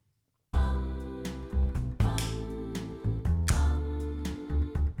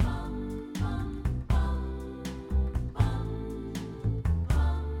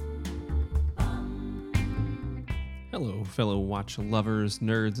Hello, fellow watch lovers,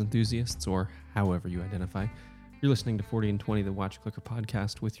 nerds, enthusiasts, or however you identify. You're listening to 40 and 20, the Watch Clicker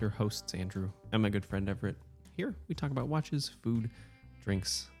podcast with your hosts, Andrew and my good friend Everett. Here, we talk about watches, food,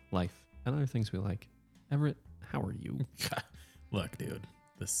 drinks, life, and other things we like. Everett, how are you? Look, dude,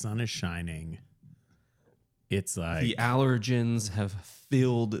 the sun is shining. It's like... The allergens have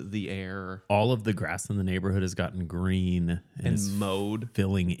filled the air. All of the grass in the neighborhood has gotten green and is mowed.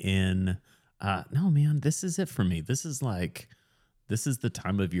 Filling in. No, man, this is it for me. This is the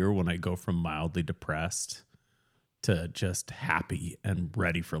time of year when I go from mildly depressed to just happy and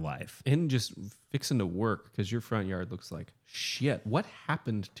ready for life. And just fixing to work because your front yard looks like shit. What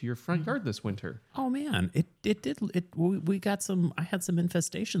happened to your front yard this winter? Oh man, we got some, I had some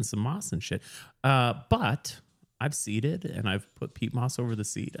infestation, some moss and shit. But I've seeded and I've put peat moss over the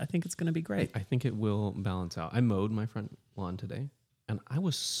seed. I think it's going to be great. I think it will balance out. I mowed my front lawn today. And I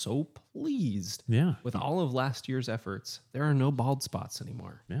was so pleased with all of last year's efforts. There are no bald spots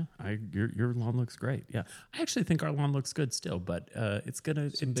anymore. Yeah, your lawn looks great. Yeah, I actually think our lawn looks good still, but it's gonna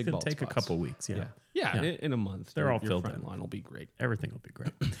take a couple weeks. Yeah. In a month, they're all filled in. in. Lawn will be great. Everything will be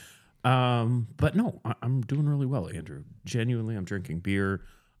great. But no, I'm doing really well, Andrew. Genuinely, I'm drinking beer.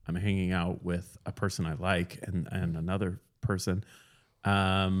 I'm hanging out with a person I like and another person.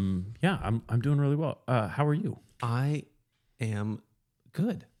 I'm doing really well. How are you? I am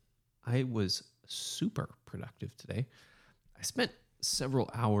good. I was super productive today. I spent several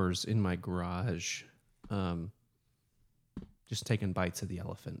hours in my garage just taking bites of the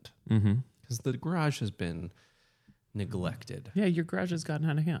elephant. Because the garage has been neglected. Yeah, your garage has gotten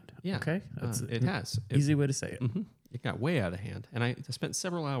out of hand. Yeah. Okay? It has. Easy way to say it. It got way out of hand. And I spent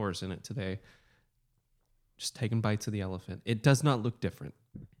several hours in it today just taking bites of the elephant. It does not look different,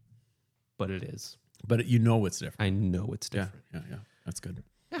 but it is. But you know it's different. I know it's different. Yeah. That's good.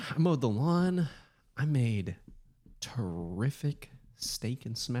 Yeah, I mowed the lawn. I made terrific steak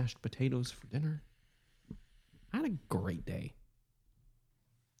and smashed potatoes for dinner. I had a great day.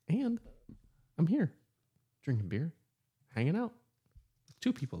 And I'm here, drinking beer, hanging out with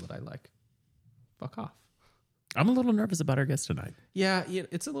two people that I like. Fuck off. I'm a little nervous about our guest tonight. Yeah,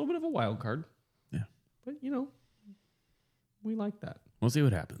 it's a little bit of a wild card. Yeah. But, we like that. We'll see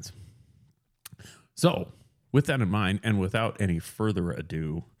what happens. So, with that in mind, and without any further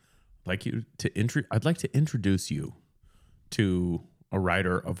ado, I'd like to introduce you to a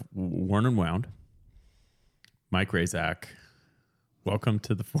writer of Worn and Wound, Mike Razak. Welcome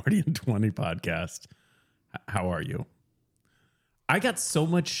to the 40 and 20 podcast. How are you? I got so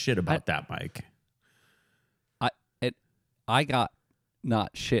much shit about that, Mike. I got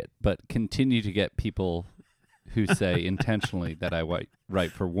not shit, but continue to get people who say intentionally that I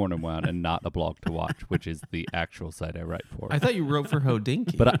write for Worn and Wound and not a blog to watch, which is the actual site I write for. I thought you wrote for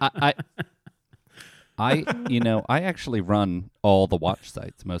Hodinky. But I actually run all the watch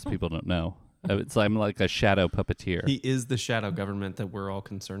sites. Most people don't know. I'm like a shadow puppeteer. He is the shadow government that we're all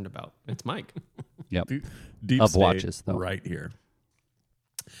concerned about. It's Mike. Yep. Deep of state watches, though. Right here.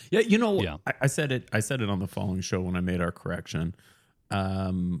 Yeah, I said it on the following show when I made our correction.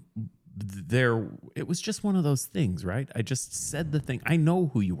 It was just one of those things, right? I just said the thing. I know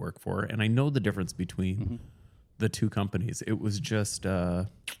who you work for, and I know the difference between the two companies. It was just, one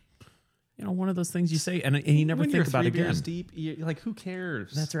of those things you say, and you never think about it again. Beers deep, you're like, who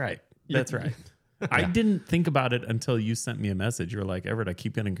cares? That's right. That's right. I didn't think about it until you sent me a message. You were like, Everett, I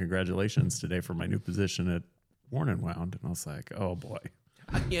keep getting congratulations today for my new position at Worn and Wound, and I was like, oh boy.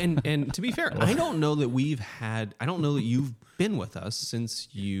 And to be fair, I don't know that you've been with us since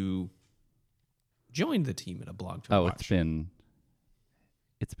you joined the team at a blog to watch.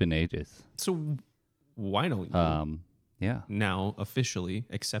 It's been ages. So why don't you now officially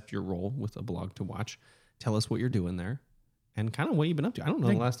accept your role with a blog to watch? Tell us what you're doing there and kind of what you've been up to. I don't know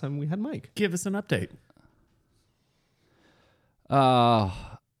the last time we had Mike. Give us an update.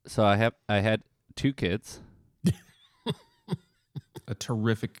 So I had 2 kids. A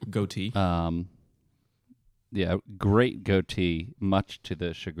terrific goatee. Great goatee, much to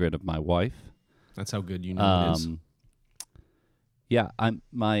the chagrin of my wife. That's how good it is. Yeah,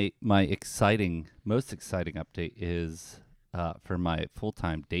 my most exciting update is for my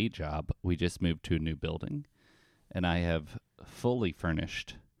full-time day job. We just moved to a new building, and I have fully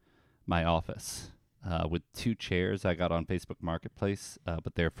furnished my office with 2 chairs I got on Facebook Marketplace,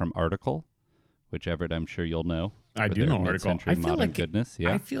 but they're from Article, which Everett, I'm sure you'll know. I do know Article. I feel like goodness.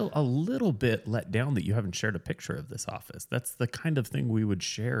 Yeah. I feel a little bit let down that you haven't shared a picture of this office. That's the kind of thing we would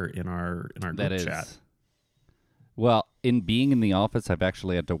share in our group chat. Well, in being in the office, I've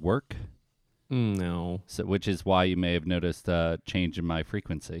actually had to work. No. So, which is why you may have noticed a change in my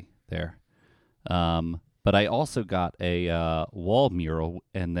frequency there. But I also got a wall mural,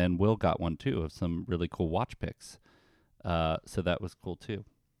 and then Will got one too of some really cool watch picks. So that was cool too.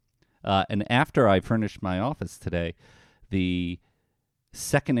 And after I furnished my office today, the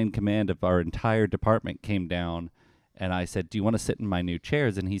second in command of our entire department came down, and I said, "Do you want to sit in my new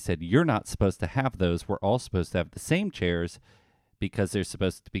chairs?" And he said, "You're not supposed to have those. We're all supposed to have the same chairs because there's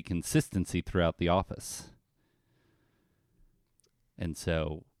supposed to be consistency throughout the office." And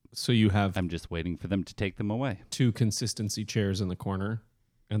so you have I'm just waiting for them to take them away. 2 consistency chairs in the corner,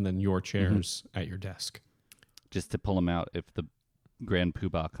 and then your chairs at your desk. Just to pull them out if the Grand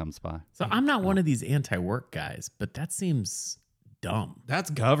Poobah comes by. So I'm not one of these anti-work guys, but that seems dumb.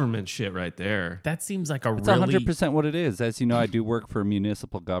 That's government shit right there. That seems like a It's really 100% what it is. As you know, I do work for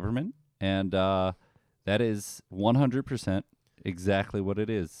municipal government, and that is 100% exactly what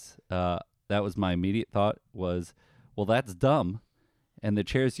it is. That was my immediate thought was, well, that's dumb, and the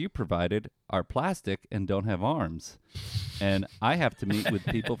chairs you provided are plastic and don't have arms, and I have to meet with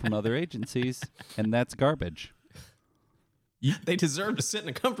people from other agencies, and that's garbage. They deserve to sit in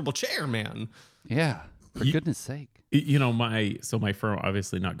a comfortable chair, man. Yeah, for goodness sake. You know, my firm,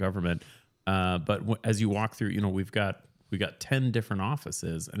 obviously not government, but as you walk through, you know, we got 10 different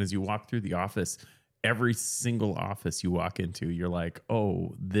offices, and as you walk through the office, every single office you walk into, you're like,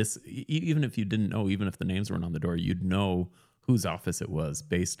 oh, this. Even if you didn't know, even if the names weren't on the door, you'd know whose office it was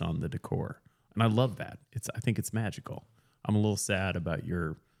based on the decor, and I love that. I think it's magical. I'm a little sad about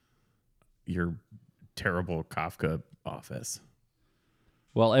your terrible Kafka office.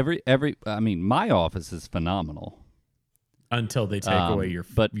 Well, I mean, my office is phenomenal. Until they take away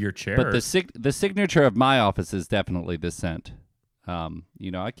your chair. But the signature of my office is definitely the scent.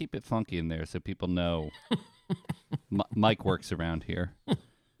 You know, I keep it funky in there so people know Mike works around here.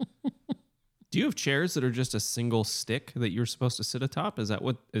 Do you have chairs that are just a single stick that you're supposed to sit atop? Is that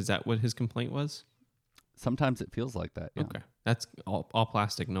what his complaint was? Sometimes it feels like that. Yeah. Okay, that's all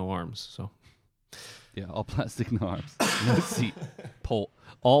plastic, no arms. So Yeah, all plastic, no arms, no seat,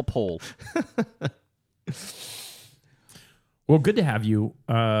 all pole. Well, good to have you.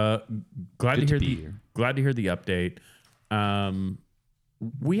 Glad Good to to be hear here. glad to hear the update.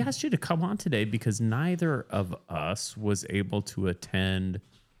 We asked you to come on today because neither of us was able to attend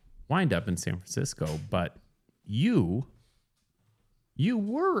Windup in San Francisco, but you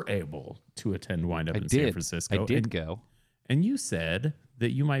were able to attend Windup in San Francisco. I did go. And you said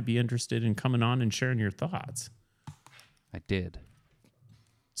that you might be interested in coming on and sharing your thoughts. I did.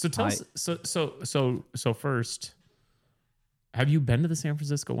 So tell us. So first, have you been to the San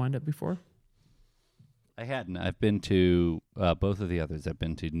Francisco Windup before? I hadn't. I've been to both of the others. I've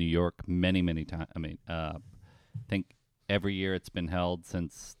been to New York many, many times. I mean, I think every year it's been held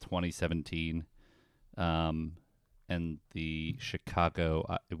since 2017. And the Chicago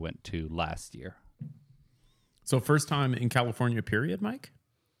I went to last year. So first time in California, period, Mike?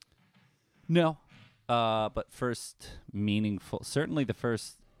 No. But certainly the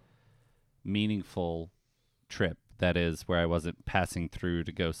first meaningful trip, that is where I wasn't passing through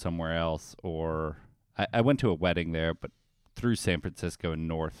to go somewhere else, or I went to a wedding there, but through San Francisco and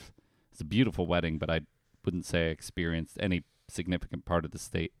north. It's a beautiful wedding, but I wouldn't say I experienced any significant part of the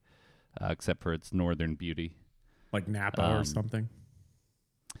state except for its northern beauty. Like Napa or something?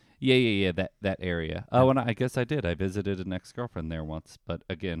 Yeah, that area. Oh, and I guess I did. I visited an ex-girlfriend there once, but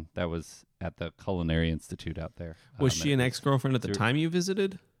again, that was at the Culinary Institute out there. Was she an ex-girlfriend at the time you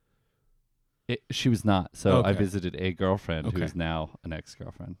visited? She was not. So Okay. I visited a girlfriend who's now an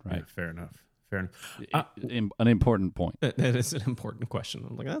ex-girlfriend. Right. Yeah, fair enough. An important point. That is an important question.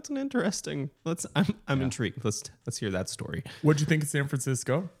 I'm like, that's an interesting. I'm intrigued. Let's hear that story. What'd you think of San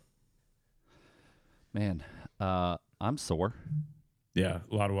Francisco? Man, I'm sore. Yeah,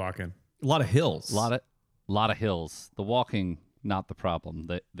 a lot of walking. A lot of hills. A lot of hills. The walking, not the problem.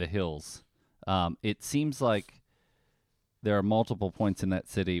 The hills. It seems like there are multiple points in that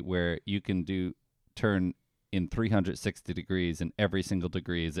city where you can turn in 360 degrees, and every single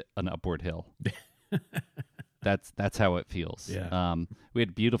degree is an upward hill. That's how it feels. Yeah. We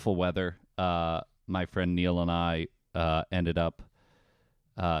had beautiful weather. My friend Neil and I ended up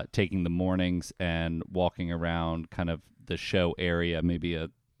taking the mornings and walking around kind of the show area, maybe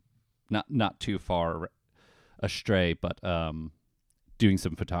not too far astray, but doing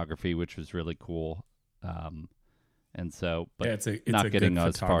some photography, which was really cool. And so, but Yeah, it's a not getting good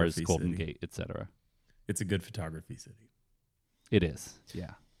as far as photography Golden city. Gate, etc. It's a good photography city. It is,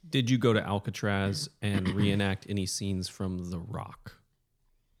 yeah. Did you go to Alcatraz and reenact any scenes from The Rock?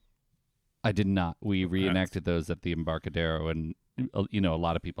 I did not. We reenacted those at the Embarcadero, and a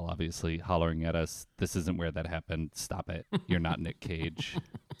lot of people obviously hollering at us, "This isn't where that happened. Stop it! You're not Nick Cage."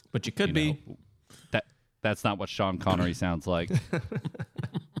 But you could be. That That's not what Sean Connery sounds like.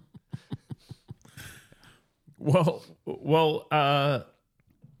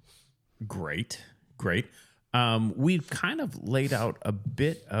 Great. We've kind of laid out a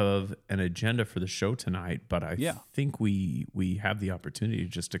bit of an agenda for the show tonight, but I think we have the opportunity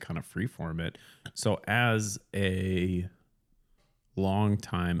just to kind of freeform it. So as a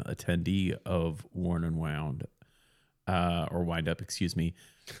longtime attendee of Worn and Wound, or Wind Up, excuse me,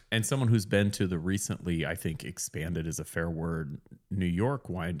 and someone who's been to the recently, I think, expanded is a fair word, New York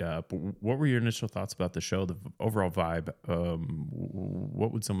Wind Up, what were your initial thoughts about the show, the overall vibe?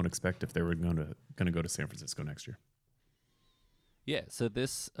 What would someone expect if they were going to go to San Francisco next year? Yeah, so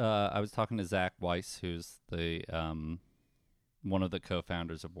this, I was talking to Zach Weiss, who's the one of the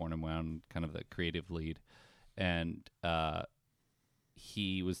co-founders of Worn and Wound, kind of the creative lead, and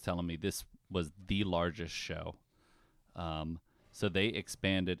he was telling me this was the largest show. So they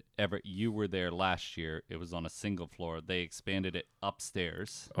expanded. You were there last year. It was on a single floor. They expanded it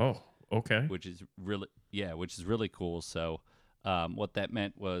upstairs. Oh, okay. Which is really cool. So, what that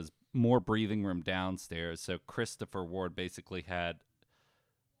meant was more breathing room downstairs. So Christopher Ward basically had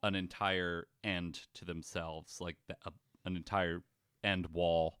an entire end to themselves, like an entire end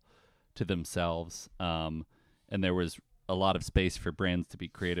wall to themselves. And there was a lot of space for brands to be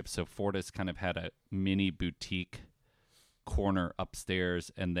creative. So Fortis kind of had a mini boutique corner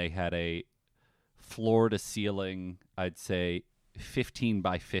upstairs, and they had a floor to ceiling, I'd say 15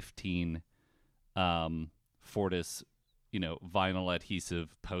 by 15 Fortis, vinyl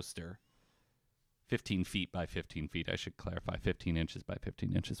adhesive poster. 15 feet by 15 feet, I should clarify. 15 inches by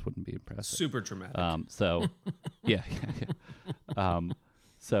 15 inches wouldn't be impressive. Super dramatic. So yeah.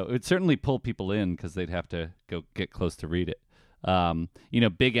 So it would certainly pull people in because they'd have to go get close to read it.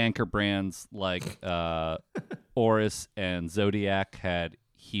 Big anchor brands like Oris and Zodiac had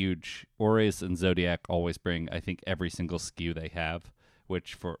huge. Oris and Zodiac always bring, I think, every single SKU they have,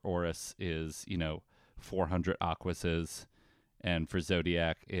 which for Oris is 400 Aquases, and for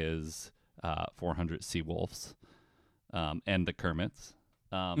Zodiac is 400 Seawolves, and the Kermits.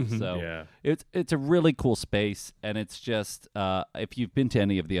 So it's a really cool space, and it's just if you've been to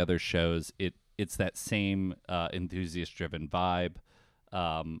any of the other shows, it's that same enthusiast-driven vibe.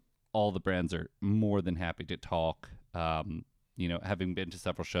 All the brands are more than happy to talk. Having been to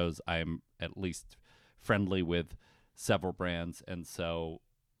several shows, I am at least friendly with several brands, and so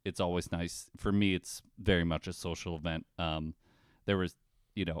it's always nice. For me, it's very much a social event. There was,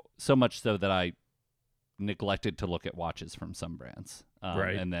 so much so that I neglected to look at watches from some brands,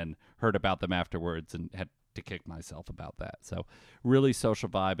 and then heard about them afterwards and had to kick myself about that. So really social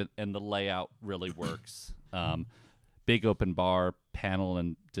vibe, and the layout really works. Big open bar, panel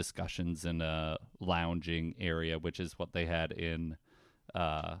and discussions in a lounging area, which is what they had in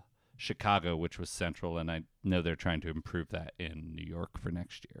Chicago, which was central, and I know they're trying to improve that in New York for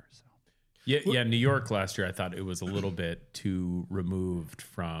next year. So. Yeah. New York last year, I thought it was a little bit too removed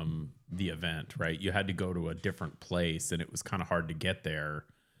from the event, right? You had to go to a different place, and it was kind of hard to get there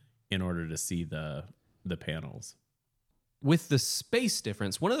in order to see the panels. With the space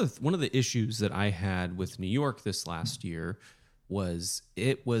difference, one of the issues that I had with New York this last year was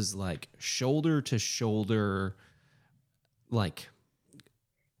it was like shoulder to shoulder, like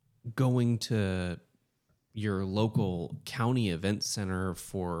going to your local county event center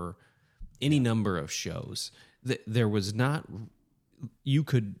for any number of shows. There was not, you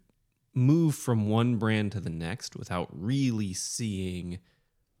could move from one brand to the next without really seeing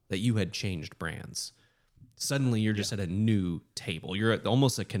that you had changed brands. Suddenly you're just at a new table. You're at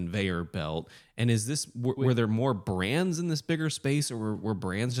almost a conveyor belt. And is this, were there more brands in this bigger space, or were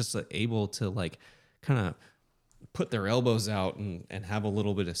brands just able to like kind of put their elbows out and have a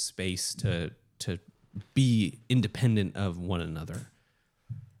little bit of space to be independent of one another?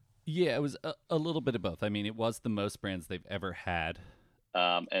 Yeah, it was a little bit of both. I mean, it was the most brands they've ever had.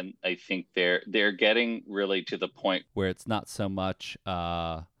 And I think they're getting really to the point where it's not so much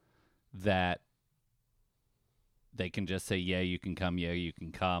that they can just say, yeah, you can come, yeah, you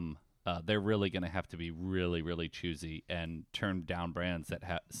can come. They're really going to have to be really, really choosy and turn down brands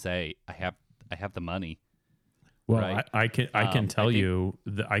that say, I have the money. Well, right? I can tell you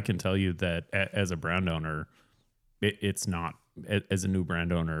that as a brand owner, it's not, as a new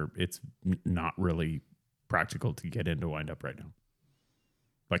brand owner, it's not really practical to get into Wind Up right now.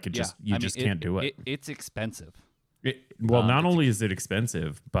 Like you just can't do it. It's expensive. Not only is it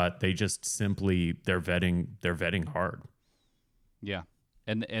expensive, but they just simply they're vetting hard. Yeah,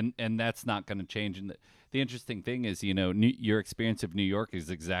 and that's not going to change. And the interesting thing is, your experience of New York is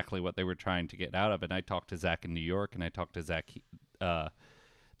exactly what they were trying to get out of. And I talked to Zach in New York, and I talked to Zach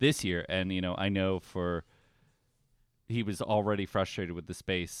this year, and I know for he was already frustrated with the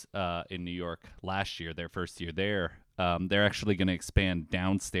space in New York last year, their first year there. They're actually going to expand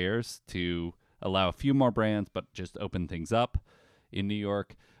downstairs to allow a few more brands, but just open things up in New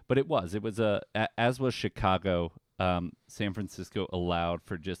York. But it was as was Chicago. San Francisco allowed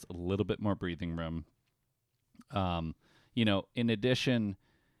for just a little bit more breathing room. In addition,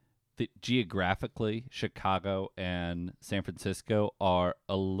 geographically, Chicago and San Francisco are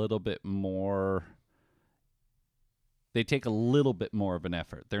a little bit more. They take a little bit more of an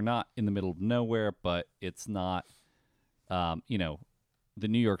effort. They're not in the middle of nowhere, but it's not. The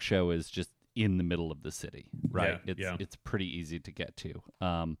New York show is just in the middle of the city, right? It's pretty easy to get to.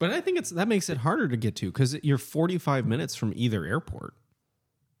 But I think that makes it harder to get to because you're 45 minutes from either airport.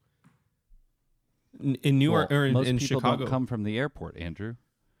 In New York or in most people Chicago, don't come from the airport, Andrew.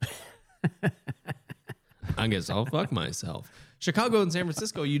 I guess I'll fuck myself. Chicago and San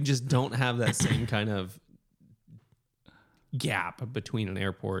Francisco, you just don't have that same kind of gap between an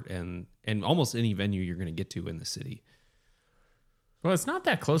airport and almost any venue you're going to get to in the city. Well, it's not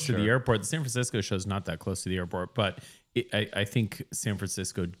that close to the airport. The San Francisco show is not that close to the airport, but I think San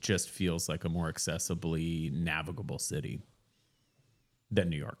Francisco just feels like a more accessibly navigable city than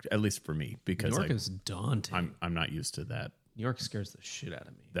New York, at least for me, because New York is daunting. I'm not used to that. New York scares the shit out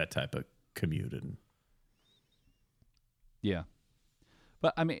of me. That type of commute. Yeah.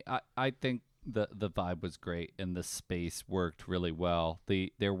 But I mean, I think the vibe was great and the space worked really well.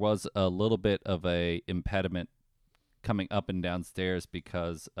 There was a little bit of a impediment coming up and downstairs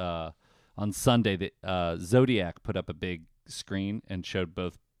because on Sunday the Zodiac put up a big screen and showed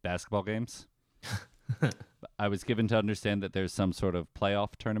both basketball games. I was given to understand that there's some sort of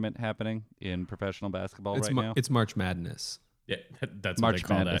playoff tournament happening in professional basketball now. It's March Madness. Yeah, that's March what they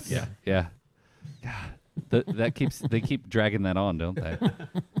call Madness. that. Yeah. They keep dragging that on, don't they?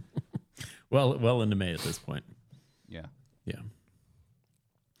 Well into May at this point. Yeah.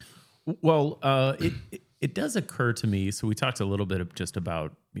 Well, it does occur to me. So we talked a little bit just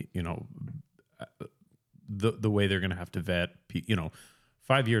about the way they're going to have to vet.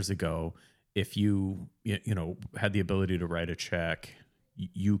 5 years ago, if you had the ability to write a check,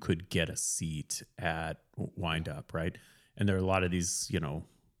 you could get a seat at Windup, right? And there are a lot of these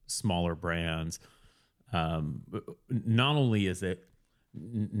smaller brands. Not only is it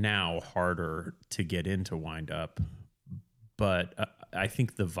now harder to get into Windup, but I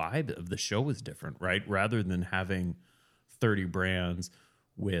think the vibe of the show is different, right? Rather than having 30 brands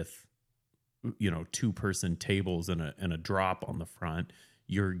with 2-person tables and a drop on the front,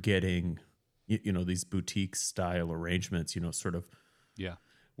 you're getting these boutique style arrangements, sort of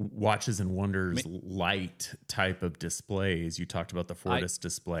Watches and Wonders light type of displays. You talked about the Fortis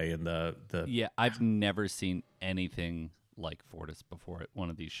display and the I've never seen anything like Fortis before at one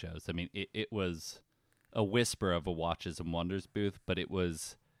of these shows. I mean, it was a whisper of a Watches and Wonders booth, but it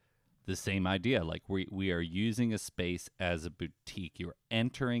was the same idea. Like we are using a space as a boutique. You're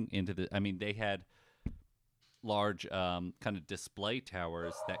entering into the. I mean, they had large kind of display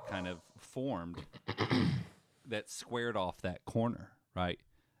towers that kind of formed that squared off that corner, right?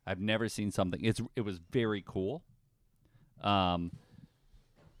 I've never seen something. It was very cool.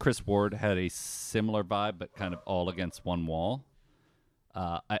 Chris Ward had a similar vibe, but kind of all against one wall.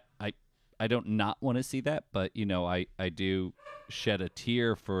 I don't not want to see that, but I do shed a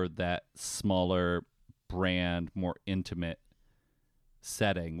tear for that smaller brand, more intimate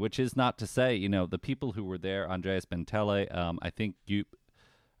setting. Which is not to say, the people who were there, Andreas Bentele, I think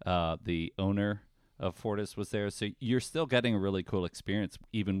the owner of Fortis was there, so you're still getting a really cool experience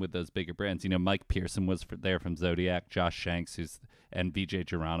even with those bigger brands. Mike Pearson was there from Zodiac, Josh Shanks and VJ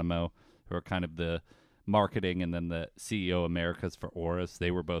Geronimo, who are kind of the marketing, and then the CEO Americas for Oris.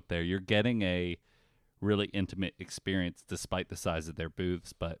 They were both there. You're getting a really intimate experience despite the size of their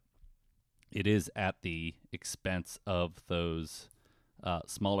booths, but it is at the expense of those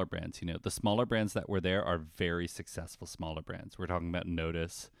smaller brands. The smaller brands that were there are very successful smaller brands. We're talking about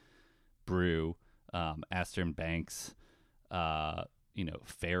Notice, Brew, Astor and Banks,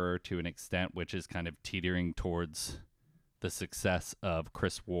 Fairer to an extent, which is kind of teetering towards the success of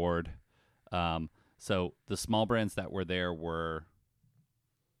Chris Ward. So the small brands that were there were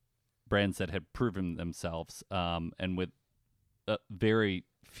brands that had proven themselves, and with very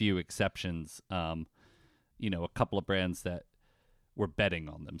few exceptions, a couple of brands that were betting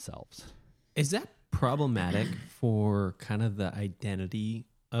on themselves. Is that problematic for kind of the identity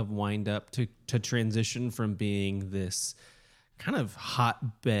of Windup to transition from being this kind of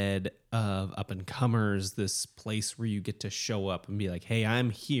hotbed of up-and-comers, this place where you get to show up and be like, hey, I'm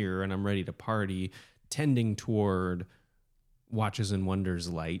here and I'm ready to party, tending toward Watches and Wonders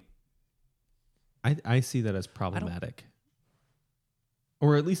light? I see that as problematic.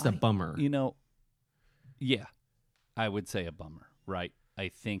 or at least a bummer. You know, yeah, I would say a bummer, right? I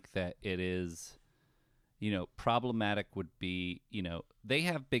think that it is, problematic would be, they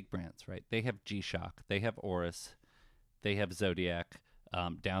have big brands, right? They have G-Shock, they have Oris, they have Zodiac.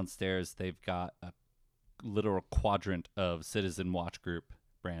 Downstairs, they've got a literal quadrant of Citizen Watch Group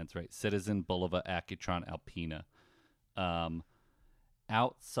brands, right? Citizen, Bulova, Accutron, Alpina.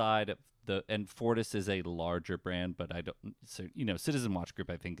 Outside of and Fortis is a larger brand, but Citizen Watch Group,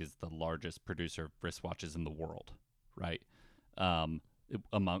 I think, is the largest producer of wristwatches in the world, right?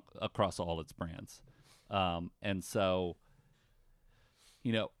 Across all its brands. And so,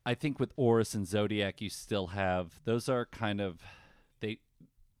 I think with Oris and Zodiac, you still have, those are kind of,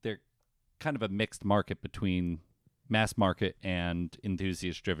 they're kind of a mixed market between mass market and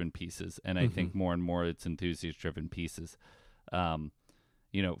enthusiast-driven pieces. And I think more and more it's enthusiast-driven pieces.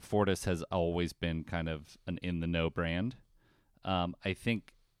 Fortis has always been kind of an in-the-know brand. I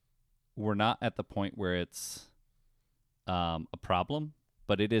think we're not at the point where it's a problem,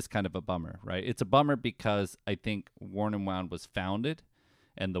 but it is kind of a bummer, right? It's a bummer because I think Worn & Wound was founded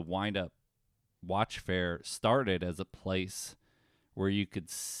and the Windup Watch Fair started as a place where you could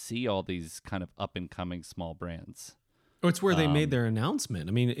see all these kind of up-and-coming small brands. Oh, it's where they made their announcement.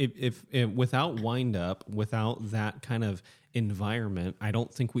 I mean, if without Windup, without that kind of environment, I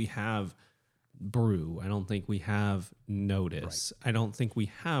don't think we have Brew. I don't think we have Notice. Right. I don't think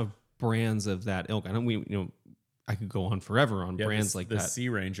we have brands of that ilk. I could go on forever on brands like that. The Sea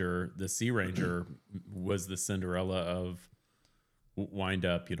Ranger was the Cinderella of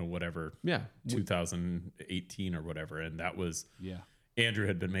Windup, whatever. Yeah. 2018 or whatever. And that was, Andrew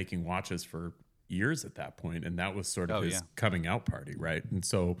had been making watches for years at that point, and that was sort of his coming out party, right? And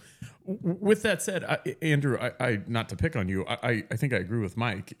so with that said, Andrew, I not to pick on you, I think I agree with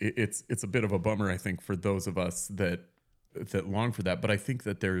Mike. It's a bit of a bummer, I think, for those of us that long for that, but I think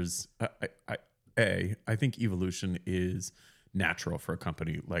that there's I think evolution is natural for a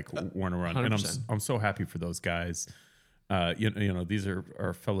company like Warner Run, and I'm so happy for those guys. These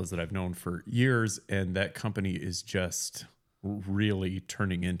are fellows that I've known for years, and that company is just really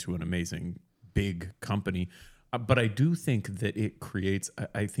turning into an amazing big company. But I do think that it creates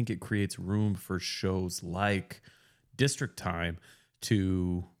room for shows like District Time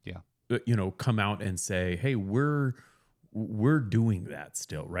to come out and say, hey, we're doing that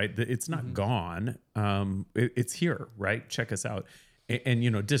still, right? It's not gone. It's here, right? Check us out.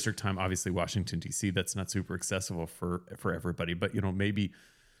 And District Time, obviously Washington D.C., that's not super accessible for everybody, but maybe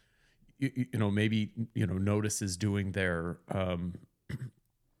Notice is doing their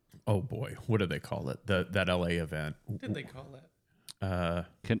oh boy, what do they call it? That LA event. What did they call that?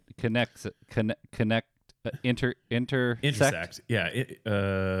 Intersect.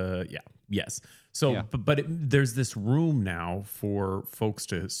 Yes. So, but there's this room now for folks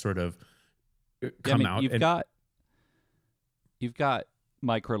to sort of come out. You've got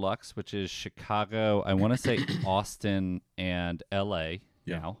Microlux, which is Chicago, I want to say Austin and LA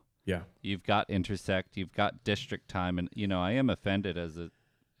now. Yeah. You've got Intersect, you've got District Time, and I am offended as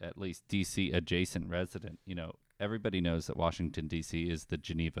at least DC adjacent resident. Everybody knows that Washington DC is the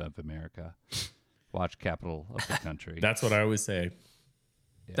Geneva of America, watch capital of the country. That's what I always say.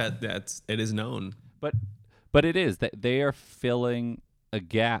 Yeah. It is known, but it is that they are filling a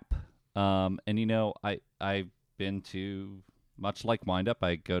gap. And I've been to, much like Windup,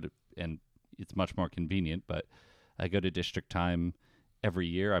 I go to, and it's much more convenient, but I go to District Time every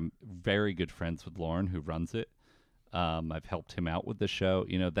year. I'm very good friends with Lauren, who runs it. I've helped him out with the show.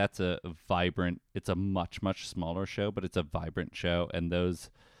 That's a vibrant, it's a much, much smaller show, but it's a vibrant show. And those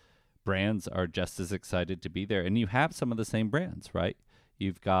brands are just as excited to be there. And you have some of the same brands, right?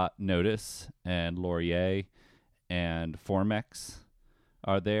 You've got Notice and Laurier and Formex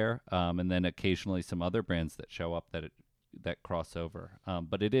are there. And then occasionally some other brands that show up that cross over.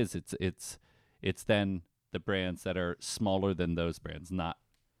 But it's then the brands that are smaller than those brands,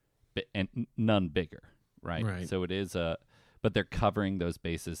 and none bigger. Right. So it is but they're covering those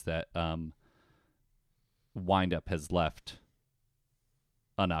bases that Windup has left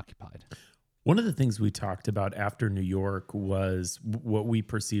unoccupied. One of the things we talked about after New York was what we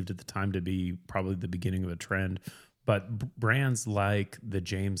perceived at the time to be probably the beginning of a trend, but brands like the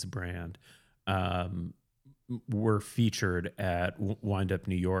James brand were featured at Windup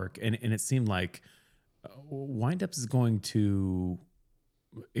New York, and it seemed like Windup is going to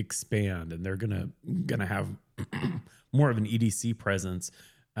expand, and they're gonna have more of an EDC presence.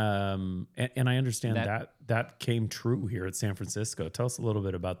 And I understand that came true here at San Francisco. Tell us a little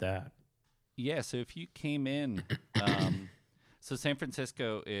bit about that. Yeah, so if you came in, so San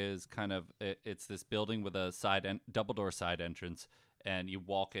Francisco is kind of, it's this building with a double door side entrance, and you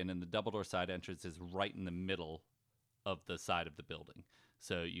walk in, and the double door side entrance is right in the middle of the side of the building.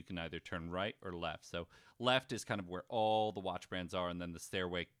 So you can either turn right or left. So left is kind of where all the watch brands are, and then the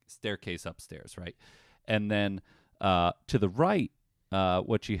staircase upstairs, right? And then to the right,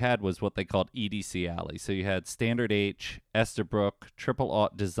 what you had was what they called EDC Alley. So you had Standard H, Esterbrook, Triple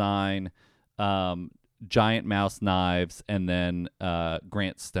Aught Design, Giant Mouse Knives, and then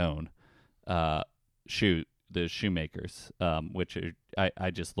Grant Stone, the shoemakers, which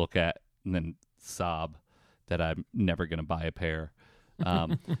I just look at and then sob that I'm never going to buy a pair.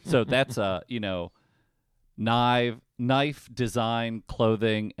 So that's knife design,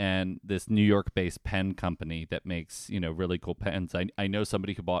 clothing, and this New York-based pen company that makes really cool pens. I know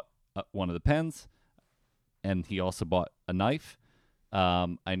somebody who bought one of the pens, and he also bought a knife.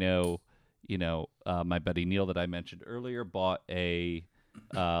 I know my buddy Neil that I mentioned earlier bought a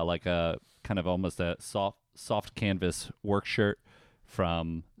like a kind of almost a soft canvas work shirt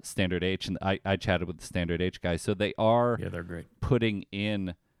from Standard H, and I chatted with the Standard H guys. So they're great. Putting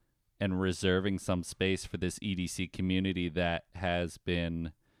in and reserving some space for this EDC community that has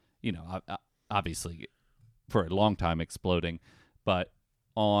been, obviously for a long time exploding, but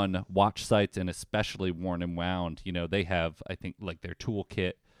on watch sites and especially Worn and Wound, they have, I think, like their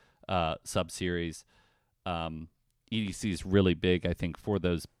toolkit sub-series. EDC is really big, I think, for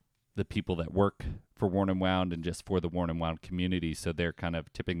the people that work for Worn and Wound and just for the Worn and Wound community. So they're kind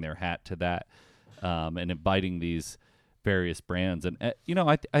of tipping their hat to that and inviting these various brands. And,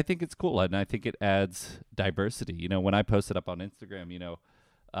 I think it's cool. And I think it adds diversity. When I posted up on Instagram,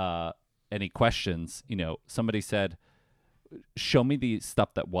 any questions, somebody said, show me the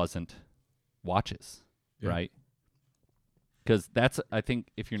stuff that wasn't watches, right? Because I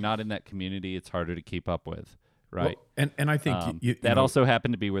think if you're not in that community, it's harder to keep up with. Right. Well, and I think that also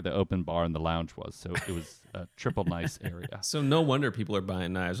happened to be where the open bar and the lounge was. So it was a triple nice area. So no wonder people are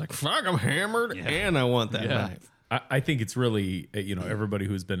buying knives. Like, fuck, I'm hammered and I want that knife. I think it's really, everybody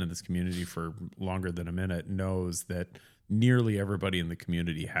who's been in this community for longer than a minute knows that nearly everybody in the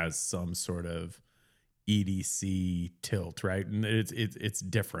community has some sort of EDC tilt, right? And it's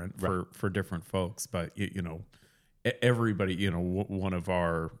different for different folks, but everybody, one of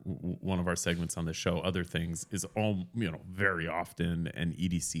our segments on the show, Other Things, is all very often an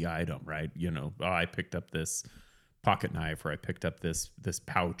EDC item, right? I picked up this pocket knife, or I picked up this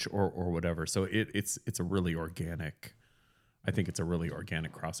pouch, or whatever. So it's a really organic. I think it's a really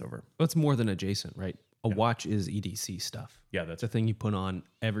organic crossover. Well, it's more than adjacent, right? A watch is EDC stuff. Yeah, that's a thing you put on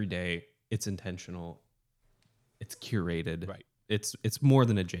every day. It's intentional. It's curated. Right. It's more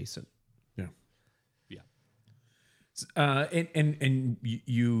than adjacent. And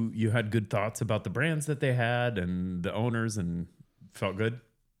you had good thoughts about the brands that they had and the owners, and felt good.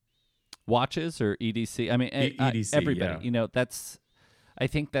 Watches or EDC? I mean, EDC, everybody. I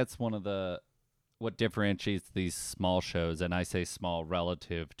think that's one of what differentiates these small shows, and I say small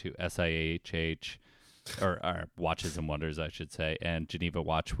relative to SIAHH or Watches and Wonders, I should say, and Geneva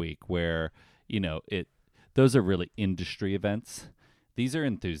Watch Week, where those are really industry events. These are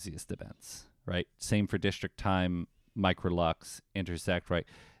enthusiast events, right? Same for District Time, Microlux, Intersect, right?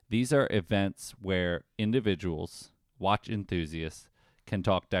 These are events where individuals, watch enthusiasts, can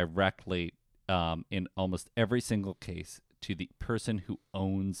talk directly in almost every single case to the person who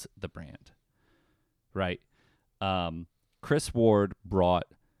owns the brand, right? Chris Ward brought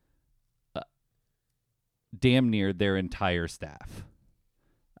damn near their entire staff.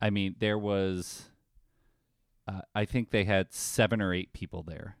 I mean, there was, I think they had 7 or 8 people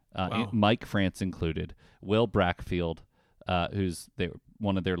there. Wow. Mike France included, Will Brackfield, who's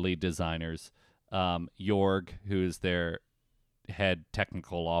one of their lead designers, Jorg, who's their head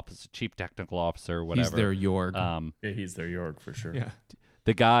technical officer, chief technical officer, whatever. He's their Jorg. He's their Jorg for sure. Yeah.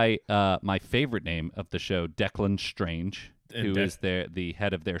 The guy, my favorite name of the show, Declan Strange, who is the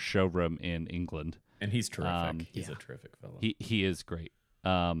head of their showroom in England. And he's terrific. He's a terrific fellow. He is great.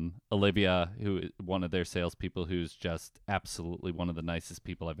 Olivia, who is one of their salespeople, who's just absolutely one of the nicest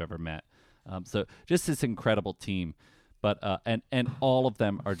people I've ever met. So just this incredible team, but and all of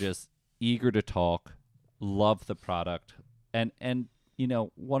them are just eager to talk, love the product, and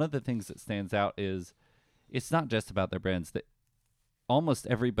one of the things that stands out is it's not just about their brands. That almost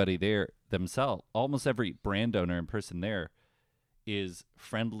everybody there themselves, almost every brand owner and person there is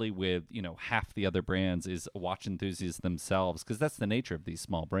friendly with, half the other brands, is watch enthusiasts themselves, because that's the nature of these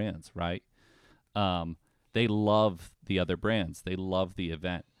small brands, right? They love the other brands. They love the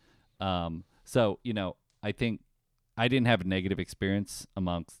event. So, I think I didn't have a negative experience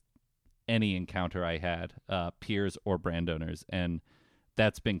amongst any encounter I had, peers or brand owners, and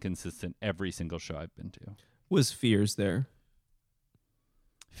that's been consistent every single show I've been to. Was Fears there?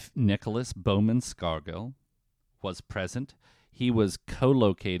 Nicholas Bowman Scargill was present. He was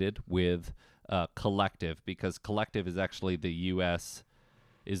co-located with Collective, because Collective is actually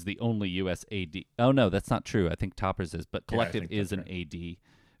is the only U.S. AD. Oh, no, that's not true. I think Toppers is, but Collective is an AD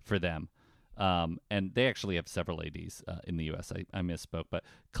for them. And they actually have several ADs in the U.S. I misspoke, but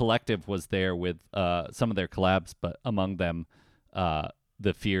Collective was there with some of their collabs, but among them,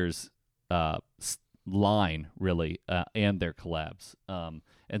 the Fears line, really, and their collabs.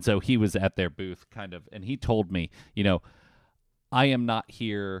 And so he was at their booth, kind of, and he told me, I am not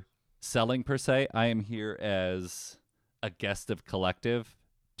here selling per se. I am here as a guest of Collective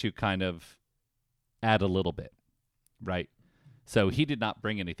to kind of add a little bit, right? So he did not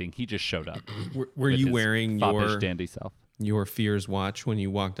bring anything. He just showed up. Were you wearing foppish dandy self? Your Fears watch when you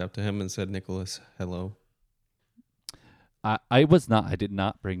walked up to him and said, "Nicholas, hello"? I was not. I did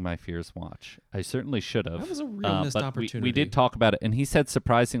not bring my Fears watch. I certainly should have. That was a real missed but opportunity. We did talk about it, and he said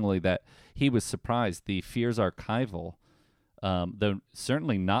surprisingly that he was surprised the Fears archival, though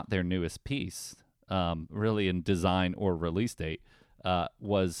certainly not their newest piece, really in design or release date,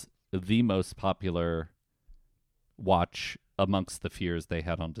 was the most popular watch amongst the Fears they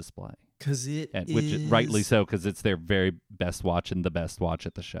had on display. Because which is rightly so, because it's their very best watch and the best watch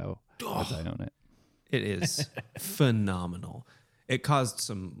at the show, as I own it. It is phenomenal. It caused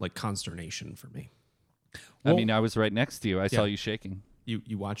some consternation for me. I mean, I was right next to you. I saw you shaking.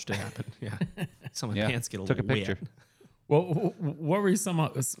 You watched it happen. Yeah. Saw my Yeah. pants get a Took a little picture. wet. Well, what were some?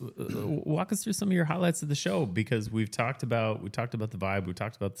 Walk us through some of your highlights of the show, because we talked about the vibe, we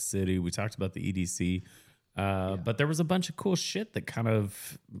talked about the city, we talked about the EDC, but there was a bunch of cool shit that kind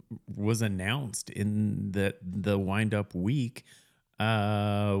of was announced in the Windup week.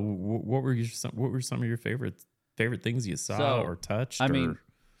 What were some of your favorite things you saw or touched? I mean,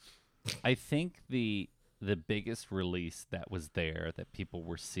 I think the biggest release that was there that people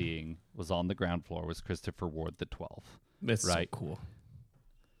were seeing was on the ground floor was Christopher Ward the 12th. That's right. So cool.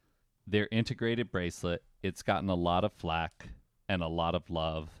 Their integrated bracelet, it's gotten a lot of flack and a lot of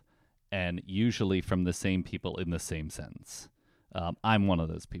love, and usually from the same people in the same sentence. I'm one of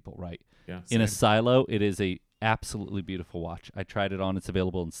those people, right? Yeah. In a silo, it is a absolutely beautiful watch. I tried it on. It's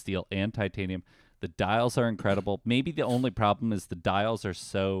available in steel and titanium. The dials are incredible. Maybe the only problem is the dials are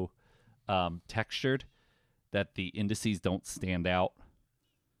so textured that the indices don't stand out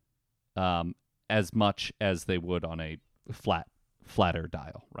as much as they would on a flatter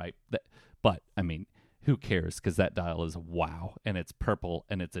dial, right? But I mean, who cares? Because that dial is wow, and it's purple,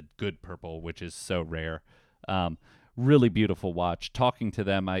 and it's a good purple, which is so rare. Really beautiful watch. Talking to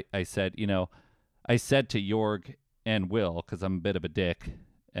them, I said, I said to Jorg and Will, because I'm a bit of a dick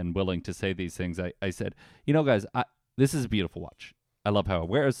and willing to say these things, I said, guys, this is a beautiful watch. I love how it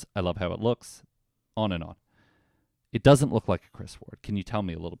wears. I love how it looks, on and on. It doesn't look like a Chris Ward. Can you tell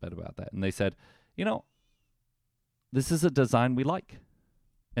me a little bit about that? And they said, this is a design we like.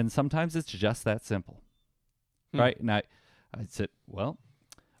 And sometimes it's just that simple. Right? And I said, well,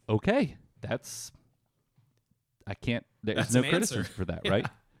 okay, there's no criticism for that, right?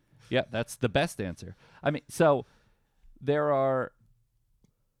 Yeah, that's the best answer. I mean, so there are,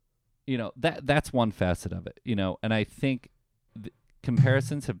 that's one facet of it, and I think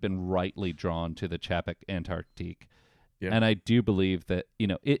comparisons have been rightly drawn to the Chapek Antarctique. Yeah. And I do believe that,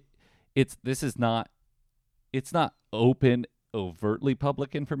 it's not open, overtly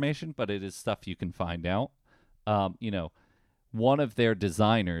public information, but it is stuff you can find out. One of their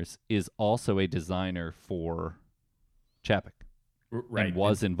designers is also a designer for Chapek. Right. And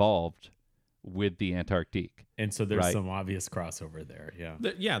was involved with the Antarctique. And so there's some obvious crossover there. Yeah.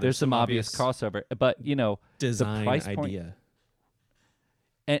 There's some obvious crossover, but design the price idea.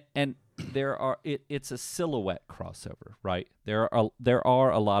 And it's a silhouette crossover, right? There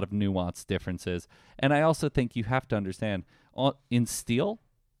are a lot of nuanced differences, and I also think you have to understand in steel,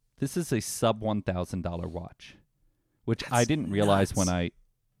 this is a sub $1,000 watch, which I didn't realize when I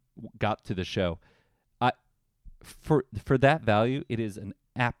got to the show. For that value, it is an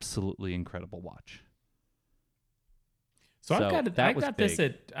absolutely incredible watch. So I've got this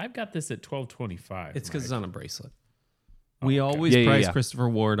at $1,225. It's because it's on a bracelet. We always price Christopher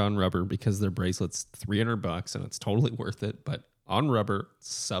Ward on rubber because their bracelet's $300 and it's totally worth it. But on rubber,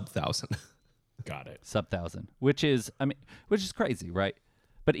 sub 1,000. Got it. Sub 1,000, which is crazy, right?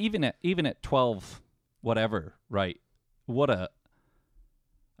 But even at 12, whatever, right? The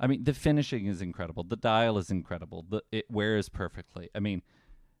finishing is incredible. The dial is incredible. It wears perfectly. I mean,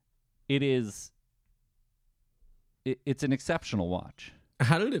 it's an exceptional watch.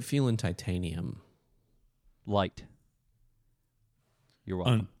 How did it feel in titanium? Light. You're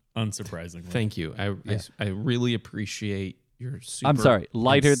welcome. Unsurprisingly. Thank you. I really appreciate you're super. I'm sorry,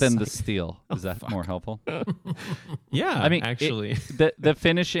 lighter than the insightful. steel. Is that more helpful? Yeah, I mean, actually, the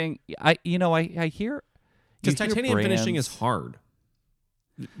finishing. I hear because you hear titanium finishing is brands- hard.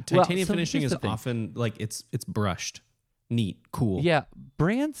 Well, Titanium so finishing here's is the thing. often like it's brushed, neat, cool. Yeah,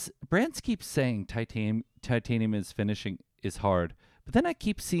 brands keep saying titanium is finishing is hard, but then I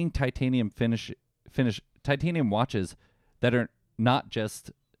keep seeing titanium finish titanium watches that are not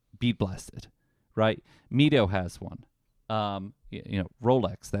just bead blasted, right? Mito has one.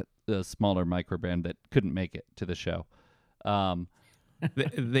 Rolex, that the smaller micro brand that couldn't make it to the show.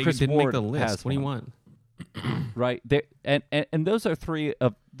 They Chris didn't Ward make the list. has What do you one. want? Right. There and those are three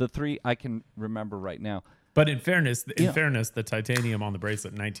of the three I can remember right now. But in fairness, Yeah. the titanium on the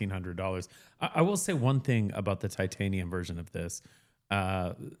bracelet, $1,900. I will say one thing about the titanium version of this: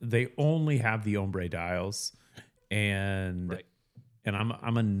 they only have the ombre dials, and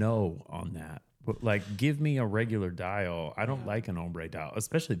I'm a no on that. But like, give me a regular dial. I don't like an ombre dial,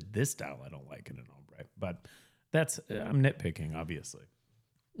 especially this dial. I don't like it in ombre. But I'm nitpicking, obviously.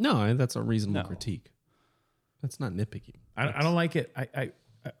 No, that's a reasonable No. critique. That's not nitpicking. I don't like it.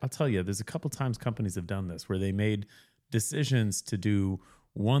 I'll tell you, there's a couple times companies have done this where they made decisions to do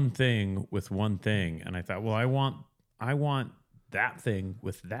one thing with one thing, and I thought, well, I want that thing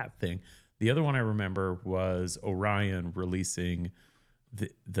with that thing. The other one I remember was Orion releasing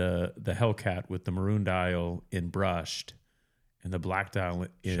the Hellcat with the maroon dial in brushed and the black dial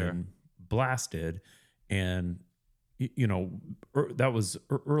in blasted, and that was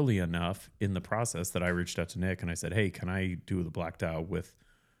early enough in the process that I reached out to Nick and I said, hey, can I do the black dial with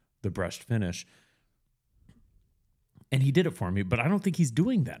the brushed finish? And he did it for me, but I don't think he's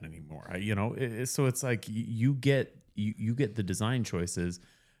doing that anymore. So it's like you get the design choices.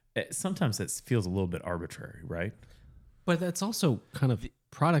 Sometimes that feels a little bit arbitrary, right? But that's also kind of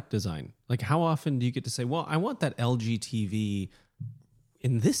product design. Like, how often do you get to say, well, I want that LG TV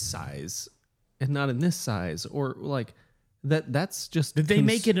in this size and not in this size? Or like that's just... Did they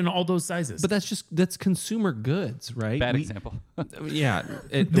make it in all those sizes? But that's consumer goods, right? Bad example. Yeah.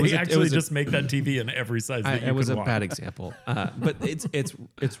 They actually just make that TV in every size that you it was could a want. bad example. But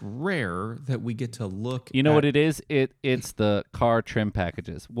it's rare that we get to look You know at, what it is? It's the car trim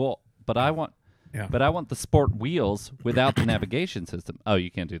packages. Well, but I want the sport wheels without the navigation system. Oh, you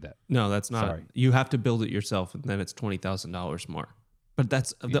can't do that. No, that's not. Sorry. You have to build it yourself, and then it's $20,000 more. But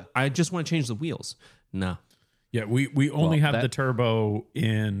that's I just want to change the wheels. No. Yeah, we only have that- the turbo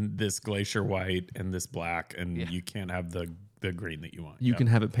in this glacier white and this black, and you can't have the green that you want. You can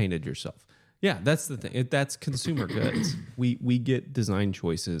have it painted yourself. Yeah, that's the thing. That's consumer goods. We get design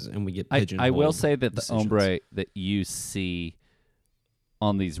choices and we get pigeonholed. I will say that the decisions. ombre that you see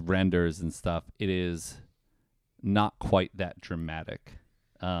on these renders and stuff, it is not quite that dramatic.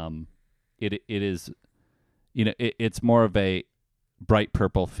 It is, it's more of a bright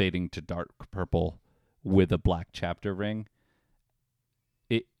purple fading to dark purple with a black chapter ring.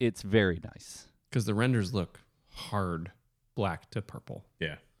 It's very nice. Because the renders look hard black to purple.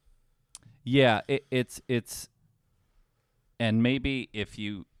 Yeah. Yeah, it's and maybe if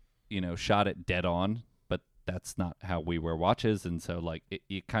you shot it dead on, but that's not how we wear watches, and so like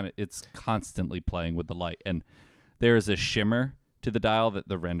it's constantly playing with the light, and there is a shimmer to the dial that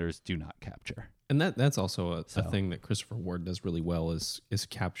the renders do not capture. And that's also a thing that Christopher Ward does really well is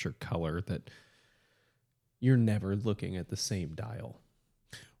capture color, that you're never looking at the same dial.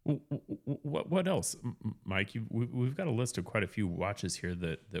 What else, Mike? We've got a list of quite a few watches here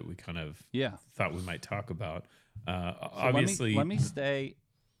that we kind of thought we might talk about. Obviously, let me stay.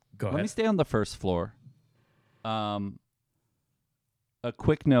 Go ahead. Let me stay on the first floor. A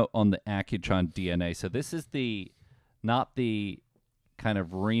quick note on the Accutron DNA. So this is not the kind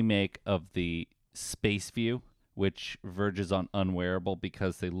of remake of the Space View, which verges on unwearable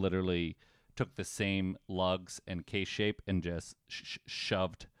because they literally took the same lugs and case shape and just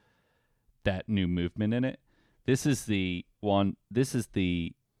shoved that new movement in it. This is the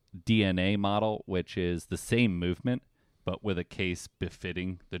DNA model, which is the same movement but with a case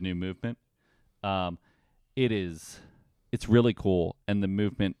befitting the new movement. It's really cool, and the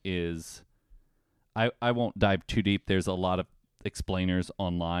movement is I won't dive too deep. There's a lot of explainers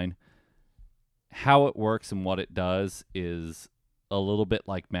online. How it works and what it does is a little bit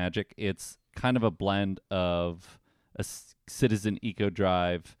like magic. It's kind of a blend of a Citizen Eco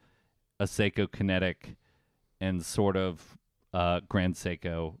Drive, a Seiko Kinetic, and sort of Grand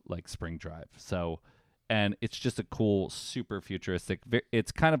Seiko like Spring Drive. So, and it's just a cool, super futuristic.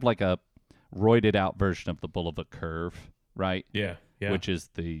 It's kind of like a roided out version of the Bull of a Curve, right? Yeah. Which is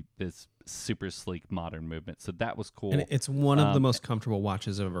this super sleek modern movement. So that was cool. And it's one of the most comfortable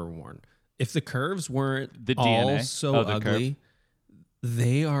watches I've ever worn. If the curves weren't The all DNA? so Oh, the ugly,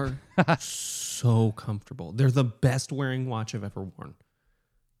 they are so comfortable. They're the best wearing watch I've ever worn.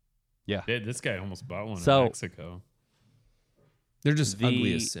 Yeah. Dude, this guy almost bought one So- in Mexico. They're just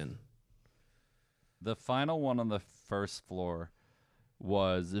ugly The- as sin. The final one on the first floor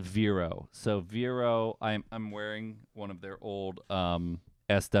was Vero. So Vero, I'm wearing one of their old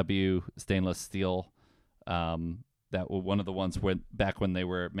SW stainless steel. That were one of the ones back when they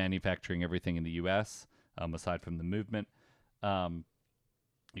were manufacturing everything in the U.S. Aside from the movement,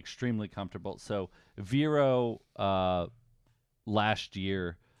 extremely comfortable. So Vero last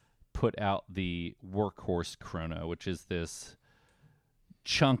year put out the Workhorse Chrono, which is this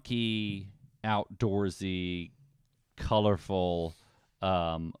chunky, outdoorsy, colorful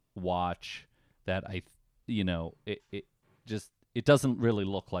watch that it doesn't really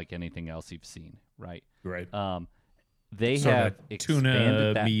look like anything else you've seen, right? Right. They Sort of have like expanded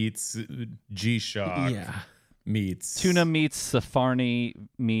tuna that. meets G-Shock Yeah. meets Tuna meets Safari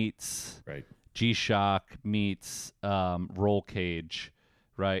meets Right. G-Shock meets roll cage,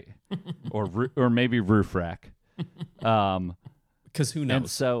 right? or maybe roof rack. Because who knows? And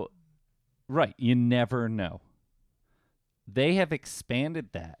so, right, you never know. They have expanded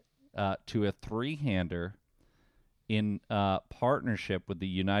that to a three-hander in partnership with the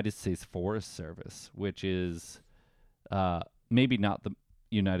United States Forest Service, which is maybe not the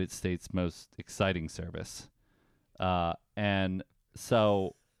United States' most exciting service. And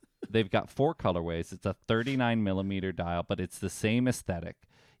so they've got 4 colorways. It's a 39 millimeter dial, but it's the same aesthetic.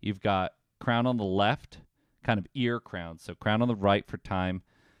 You've got crown on the left, kind of ear crown. So crown on the right for time,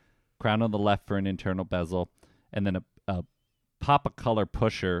 crown on the left for an internal bezel, and then a pop-a color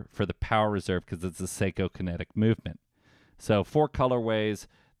pusher for the power reserve because it's a Seiko kinetic movement. So 4 colorways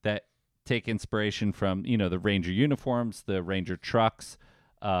that take inspiration from, the Ranger uniforms, the Ranger trucks,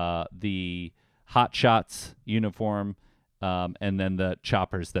 the Hot Shots uniform, and then the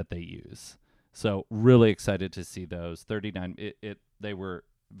choppers that they use. So really excited to see those. 39, they were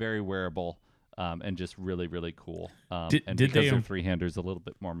very wearable and just really, really cool. Did because they they're three-handers, a little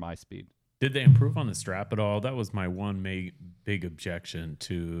bit more my speed. Did they improve on the strap at all? That was my one big objection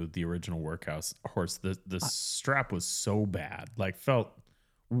to the original Workhorse. The strap was so bad, like felt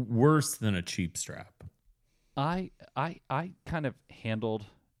worse than a cheap strap. I kind of handled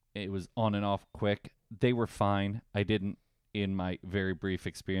it. Was on and off quick. They were fine. I didn't, in my very brief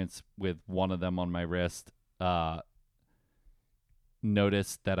experience with one of them on my wrist,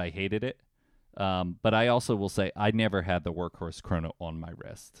 notice that I hated it. But I also will say I never had the Workhorse Chrono on my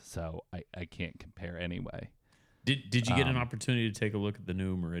wrist, so I can't compare anyway. Did you get an opportunity to take a look at the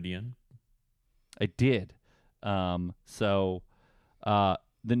new Meridian? I did. So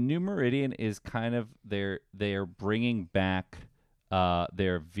the new Meridian is kind of they are bringing back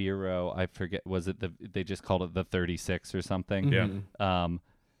their Vero. I forget, was it they just called it the 36 or something? Yeah.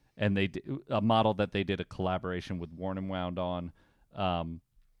 And they a model that they did a collaboration with Worn and Wound on.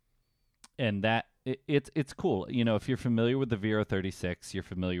 And that it's cool. If you're familiar with the Vero 36, you're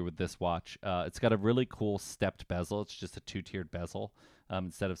familiar with this watch. It's got a really cool stepped bezel. It's just a 2-tiered bezel.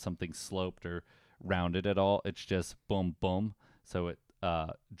 Instead of something sloped or rounded at all, it's just boom, boom. So it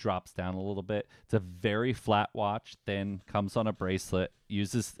drops down a little bit. It's a very flat watch, then comes on a bracelet,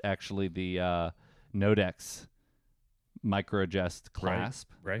 uses actually the Nodex micro adjust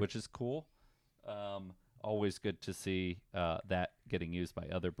clasp, Right. which is cool. Always good to see that getting used by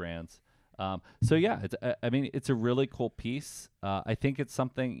other brands. So yeah, it's a really cool piece. I think it's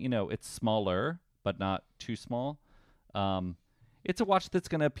something, it's smaller, but not too small. It's a watch that's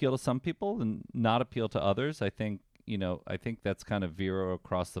going to appeal to some people and not appeal to others. I think that's kind of Vero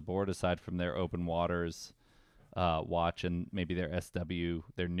across the board, aside from their Open Waters watch and maybe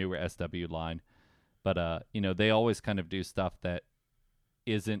their newer SW line. But they always kind of do stuff that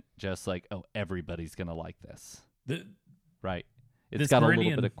isn't just like, oh, everybody's going to like this. Right. It's got a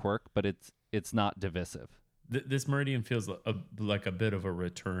little bit of quirk, but it's not divisive. This Meridian feels like a bit of a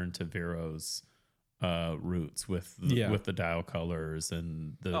return to Vero's roots with the dial colors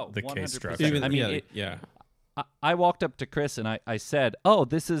and the case 100%. structure. I walked up to Chris and I said, "Oh,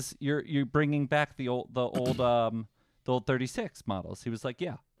 this is you're bringing back the old 36 models." He was like,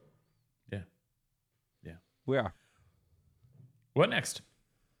 "Yeah, we are." What next?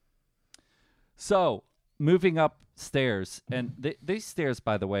 So moving upstairs, and these stairs,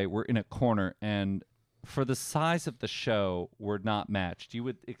 by the way, were in a corner, and for the size of the show, were not matched. You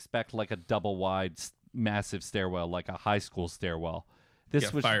would expect like a double wide, massive stairwell, like a high school stairwell.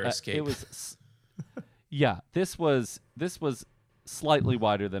 This was fire escape. It was, yeah. This was slightly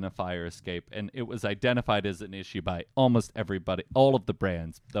wider than a fire escape, and it was identified as an issue by almost everybody, all of the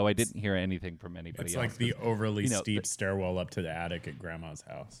brands, though I didn't hear anything from anybody It's else. like the overly you know, steep stairwell up to the attic at grandma's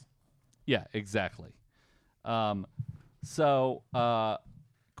house. Yeah, exactly. So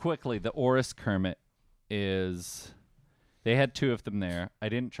quickly, the Oris Kermit is. They had 2 of them there. I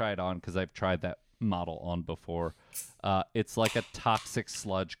didn't try it on because I've tried that model on before. It's like a toxic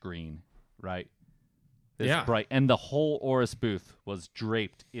sludge green, right? This bright, and the whole Oris booth was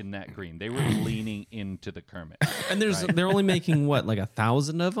draped in that green. They were leaning into the Kermit. And they're only making what, like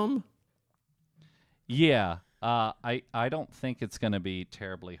 1,000 of them? Yeah. I don't think it's going to be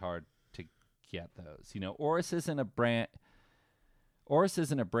terribly hard to get those. You know, Oris isn't a brand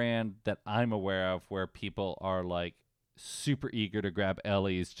that I'm aware of where people are like super eager to grab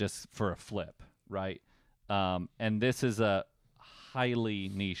Ellie's just for a flip, right? And this is a highly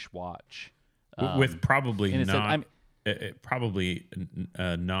niche watch. With probably not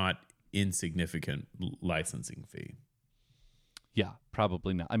not insignificant licensing fee. Yeah,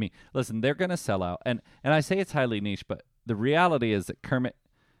 probably not. I mean, listen, they're going to sell out. And I say it's highly niche, but the reality is that Kermit,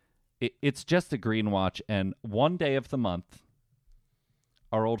 it's just a green watch, and one day of the month,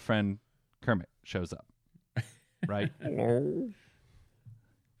 our old friend Kermit shows up, right? Hello.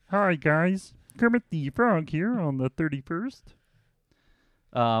 Hi, guys. Kermit the Frog here on the 31st.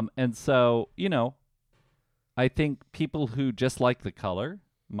 And so, you know, I think people who just like the color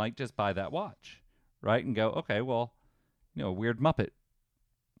might just buy that watch, right? And go, okay, well, you know, a weird Muppet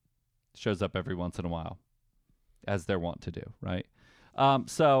shows up every once in a while, as they're wont to do, right?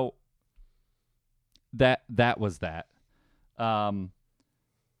 So that was that.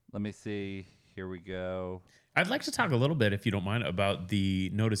 Let me see. Here we go. I'd like to talk a little bit, if you don't mind, about the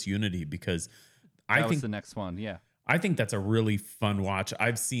Notice Unity, because I think the next one. Yeah. I think that's a really fun watch.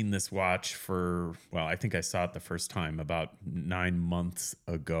 I've seen this watch I think I saw it the first time about 9 months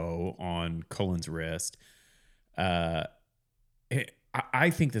ago on Cullen's wrist. I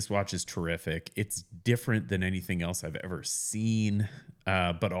think this watch is terrific. It's different than anything else I've ever seen,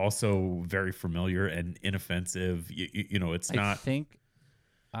 but also very familiar and inoffensive. You know, it's not.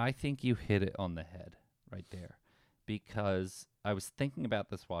 I think you hit it on the head right there, because I was thinking about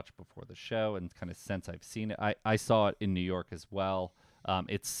this watch before the show, and kind of since I've seen it, I saw it in New York as well.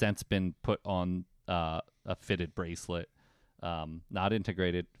 It's since been put on a fitted bracelet, not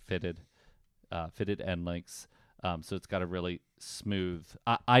integrated, fitted end links. So it's got a really smooth.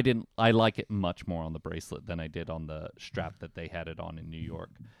 I like it much more on the bracelet than I did on the strap that they had it on in New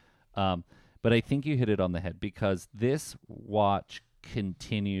York. But I think you hit it on the head, because this watch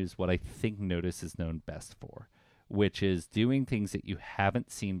continues what I think Notice is known best for, which is doing things that you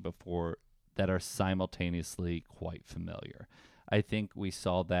haven't seen before that are simultaneously quite familiar. I think we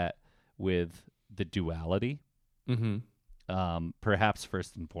saw that with the duality, perhaps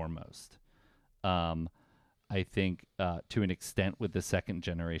first and foremost. I think to an extent with the second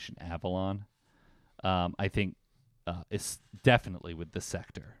generation Avalon. I think it's definitely with the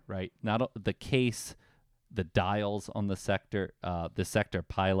Sector, right? Not the case, the dials on the Sector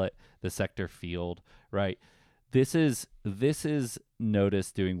Pilot, the Sector Field, right? This is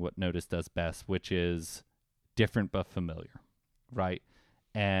Notice doing what Notice does best, which is different but familiar, right?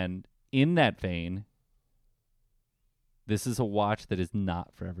 And in that vein, this is a watch that is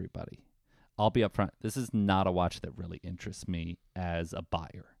not for everybody. I'll be upfront. This is not a watch that really interests me as a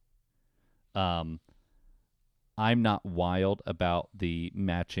buyer. I'm not wild about the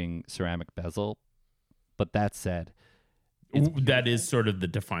matching ceramic bezel, but that said, that is sort of the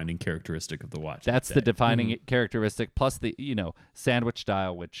defining characteristic of the watch. That's the defining characteristic, plus the sandwich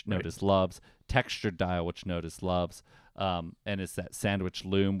dial, which Notice loves, textured dial, which Notice loves, and it's that sandwich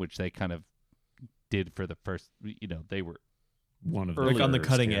loom, which they kind of did for the first. They were one of the like on the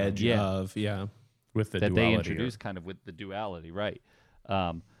cutting edge of with the that duality they introduced kind of with the duality, right?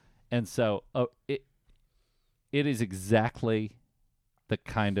 And so it is exactly the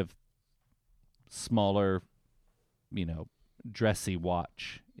kind of smaller, dressy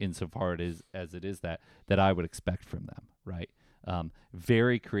watch insofar as it is that I would expect from them, right?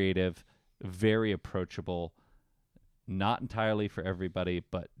 Very creative, very approachable, not entirely for everybody,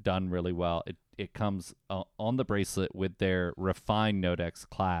 but done really well. It comes on the bracelet with their refined Nodex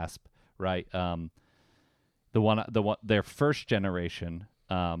clasp, right? Their first generation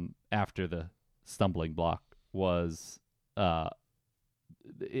after the stumbling block was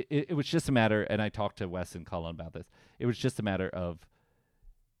it was just a matter, and I talked to Wes and Cullen about this. It was just a matter of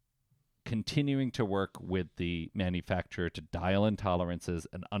continuing to work with the manufacturer to dial in tolerances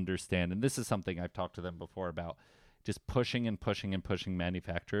and understand. And this is something I've talked to them before about, just pushing and pushing and pushing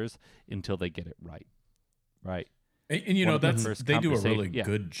manufacturers until they get it right. Right. And you one know, of the that's first they do a conversa- really yeah.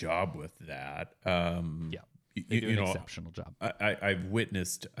 good job with that. They do an exceptional job. I've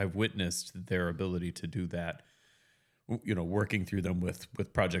witnessed their ability to do that. You know, working through them with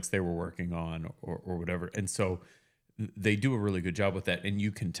projects they were working on or whatever, and so they do a really good job with that. And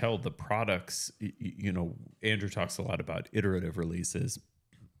you can tell the products. You know, Andrew talks a lot about iterative releases,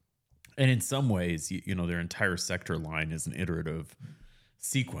 and in some ways, you know, their entire sector line is an iterative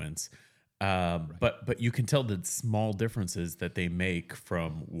sequence. But you can tell the small differences that they make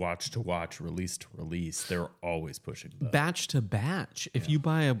from watch to watch, release to release. They're always pushing the Batch to batch. If you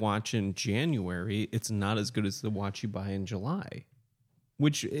buy a watch in January, it's not as good as the watch you buy in July,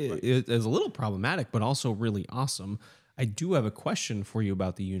 which is a little problematic, but also really awesome. I do have a question for you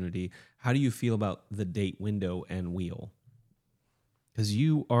about the Unity. How do you feel about the date window and wheel? Because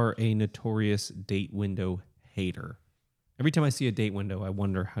you are a notorious date window hater. Every time I see a date window, I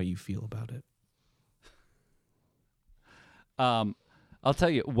wonder how you feel about it. I'll tell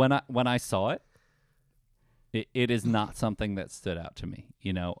you, when I saw it, it is not something that stood out to me.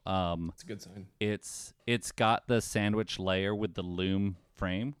 You know, That's a good sign. it's got the sandwich layer with the loom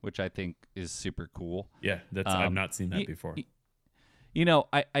frame, which I think is super cool. Yeah, that's I've not seen that before. You know,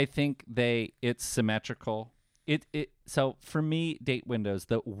 I think it's symmetrical. So for me, date windows,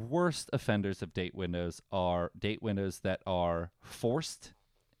 the worst offenders of date windows are date windows that are forced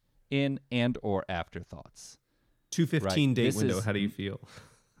in and or afterthoughts. 2:15 Right. date This window. is- How do you feel?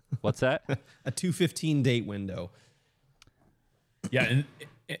 What's that? A 2:15 date window. Yeah,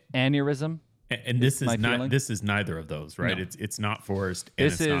 Aneurysm. and this is my not feeling. this is neither of those, right? No. It's not forced and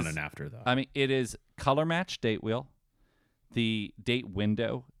This it's not is- an afterthought. I mean, it is color match date wheel. The date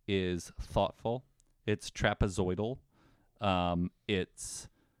window is thoughtful. It's trapezoidal. It's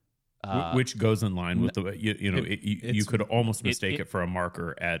Which goes in line with the you know you it's- could almost mistake it- it for a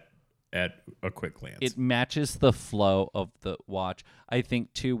marker at a quick glance. it matches the flow of the watch. I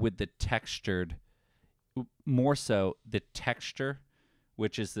think too with the textured, more so the texture,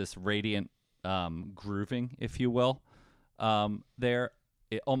 which is this radiant grooving, if you will. There,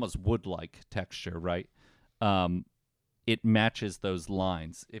 it almost wood-like texture, right? It matches those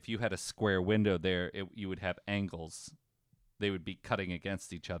lines. If you had a square window there, you would have angles. They would be cutting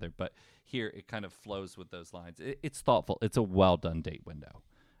against each other. But here, it kind of flows with those lines. It's thoughtful. It's a well-done date window.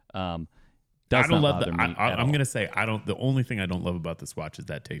 I Does don't not love bother the. me I'm at all. going to say I don't. The only thing I don't love about this watch is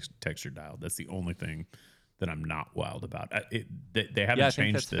that texture dial. That's the only thing that I'm not wild about. They haven't Yeah, I think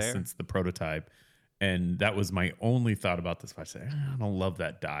changed that's this fair. since the prototype, and that was my only thought about this watch. I don't love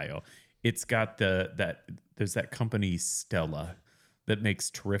that dial. It's got there's that company Stella that makes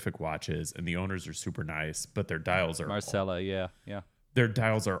terrific watches, and the owners are super nice, but their dials are Marcella, yeah. their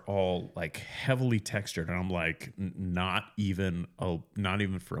dials are all like heavily textured, and I'm like, not even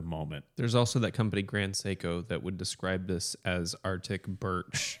for a moment. There's also that company Grand Seiko that would describe this as Arctic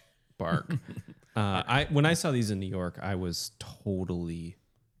birch bark. When I saw these in New York, I was totally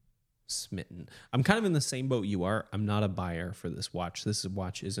smitten. I'm kind of in the same boat you are. I'm not a buyer for this watch. This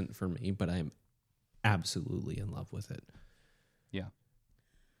watch isn't for me, but I'm absolutely in love with it. Yeah.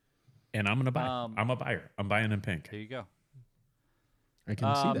 And I'm gonna buy. I'm a buyer. I'm buying in pink. There you go. I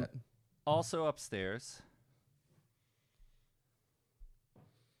can see that. Also upstairs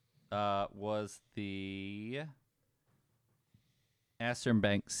was the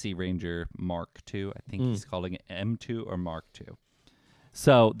Bank Sea Ranger Mark II. I think he's calling it M2 or Mark II.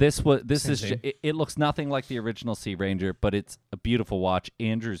 So this Same is thing. it looks nothing like the original Sea Ranger, but it's a beautiful watch.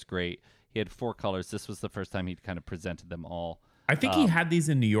 Andrew's great. He had 4 colors. This was the first time he'd kind of presented them all. I think he had these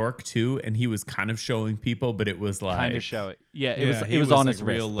in New York too, and he was kind of showing people, but it was like Kind of show it. Yeah, Yeah, it he was was, on like, his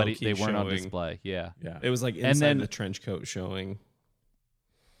real wrist, but low-key they weren't on showing. display. Yeah. Yeah. It was like inside then- the trench coat showing.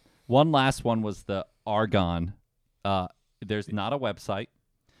 One last one was the Argon. There's not a website.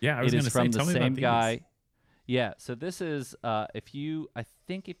 Yeah, I was It going is to say, from tell the me same about these. guy. Yeah, so this is if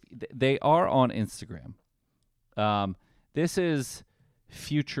they are on Instagram. This is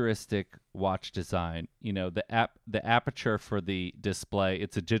futuristic watch design. You know, the aperture for the display,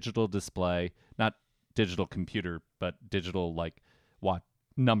 it's a digital display, not digital computer, but digital like watch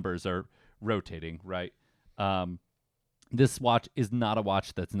numbers are rotating, right? This watch is not a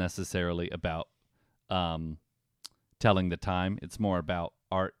watch that's necessarily about telling the time. It's more about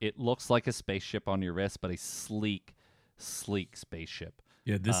art. It looks like a spaceship on your wrist, but a sleek spaceship.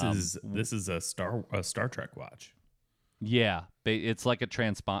 Yeah, this is a Star Trek watch. Yeah, it's like a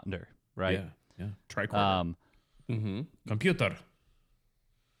transponder, right? Yeah. Tricorder. Computer.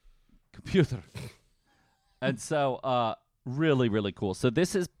 Computer. And so, really, really cool. So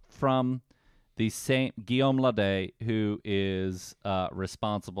this is from the same Guillaume Lade, who is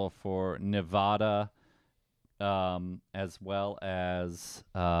responsible for Nevada as well as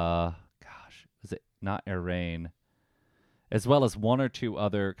was it not Irene? As well as one or two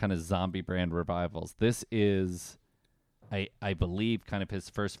other kind of zombie brand revivals. This is, I believe, kind of his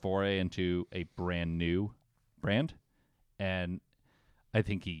first foray into a brand new brand, and I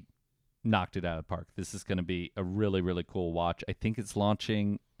think he knocked it out of the park. This is going to be a really, really cool watch. I think it's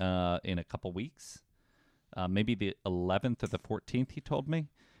launching in a couple weeks, maybe the 11th or the 14th. He told me.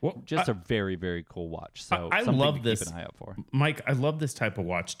 Well, Just a very, very cool watch. So I something love to this. keep an eye out for. Mike, I love this type of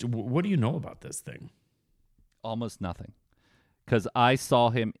watch. What do you know about this thing? Almost nothing, because I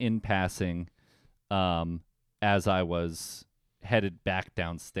saw him in passing as I was headed back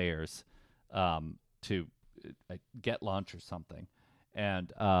downstairs to get lunch or something,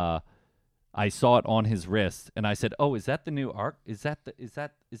 and I saw it on his wrist, and I said, "Oh, is that the new Arc? Is that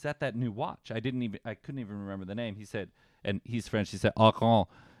that new watch?" I couldn't even remember the name. He said, and he's French. He said, "Argan,"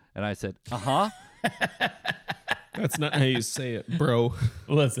 and I said, "Uh-huh." That's not how you say it, bro.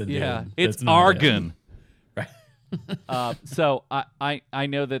 Listen, Yeah, dude, it's that's not argon. Right. So I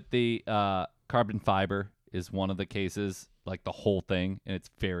know that the carbon fiber is one of the cases, like the whole thing, and it's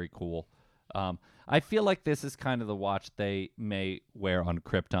very cool. I feel like this is kind of the watch they may wear on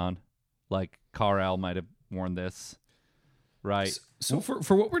Krypton. Like Carl might have worn this, right? So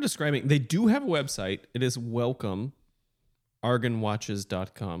for what we're describing, they do have a website. It is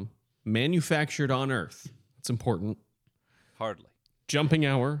argonwatches.com. Manufactured on Earth. It's important. Hardly. Jumping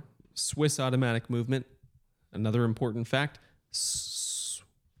hour, Swiss automatic movement. Another important fact, Sapphire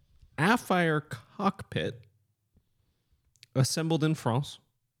cockpit, assembled in France,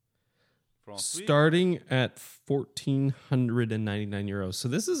 starting at 1,499 euros. So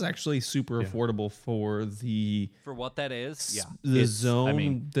this is actually super affordable for for what that is. Yeah, the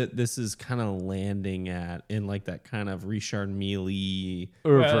zone that this is kind of landing at, in like that kind of Richard Mille, like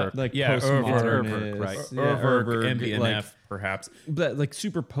postmodernist, right? MBNF, like, perhaps. but like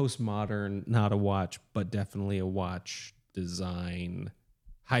super postmodern, not a watch, but definitely a watch design,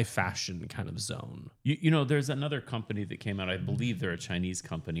 high fashion kind of zone. You know, there's another company that came out. I believe they're a Chinese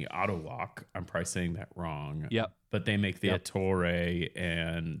company, Autowalk. I'm probably saying that wrong. Yep. But they make the Ettore,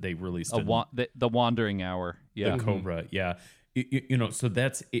 and they released the Wandering Hour. Yeah. the Cobra. Yeah. You know, so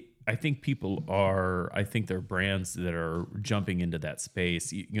that's it. I think people are, I think there are brands that are jumping into that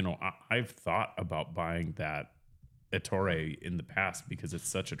space. You know, I've thought about buying that Ettore in the past because it's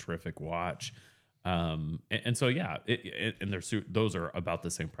such a terrific watch. And so, yeah, and those are about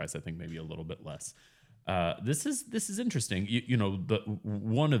the same price. I think maybe a little bit less. This is interesting. You know,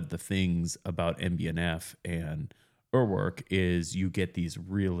 one of the things about MBNF and Urwerk is you get these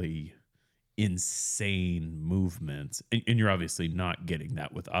really insane movements, and you're obviously not getting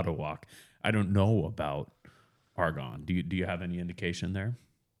that with Autowalk. I don't know about Argon. Do you have any indication there?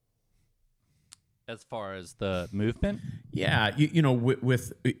 As far as the movement, Yeah, you know,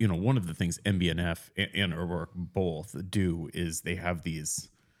 with you know, one of the things MBNF and Urwerk both do is they have these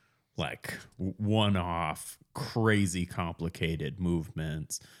like one-off, crazy, complicated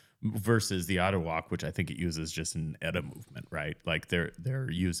movements versus the Autowalk, which I think it uses just an ETA movement, right? Like they're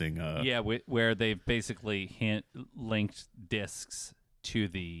using a where they've basically linked discs to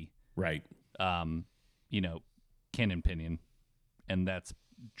the right, you know, cannon pinion, and that's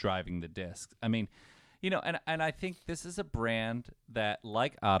driving the discs. I mean, you know, and I think this is a brand that,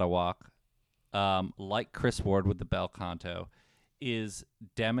 like Autowalk, like Chris Ward with the Bel Canto, is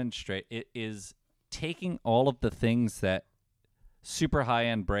taking all of the things that super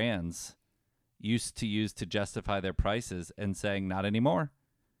high-end brands used to use to justify their prices and saying not anymore.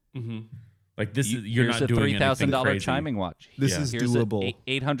 Mm-hmm. Like this is you're here's not a doing anything $3,000 crazy. chiming watch. This is here's doable.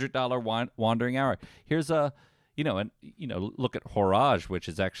 A $800 wandering hour. Here's a look at Horage, which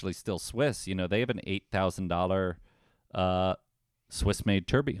is actually still Swiss. You know, they have an $8,000 Swiss-made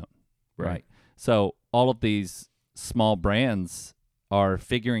tourbillon, right? So all of these small brands are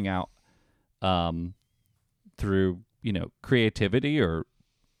figuring out through, you know, creativity or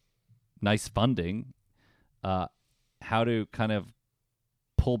nice funding how to kind of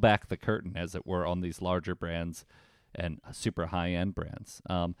pull back the curtain, as it were, on these larger brands and super high-end brands.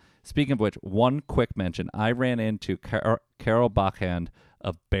 Speaking of which, one quick mention. I ran into Carol Bachand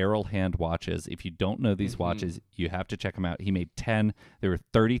of Barrel Hand Watches. If you don't know these watches, you have to check them out. He made 10. They were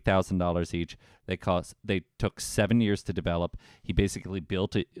 $30,000 each. They took 7 years to develop. He basically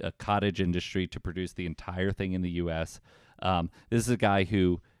built a cottage industry to produce the entire thing in the U.S. This is a guy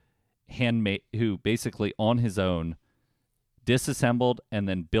who basically on his own disassembled and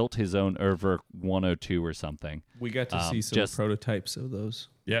then built his own Urwerk 102 or something. We got to see some prototypes of those.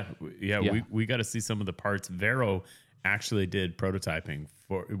 Yeah. We got to see some of the parts. Vero actually did prototyping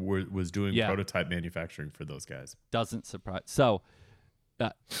was doing Yeah. prototype manufacturing for those guys. Doesn't surprise. So,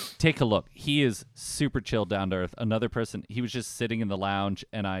 take a look. He is super chill, down to earth. Another person, he was just sitting in the lounge,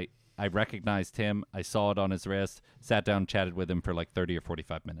 and I recognized him. I saw it on his wrist. Sat down, chatted with him for like 30 or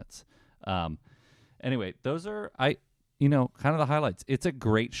 45 minutes. Anyway, those are kind of the highlights. It's a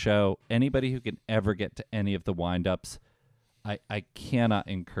great show. Anybody who can ever get to any of the windups, I cannot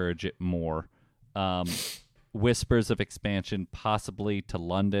encourage it more. Whispers of expansion, possibly to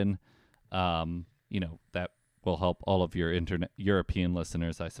London. That will help all of your European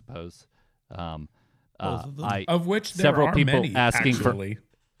listeners, I suppose. Of which there several are people many, asking actually.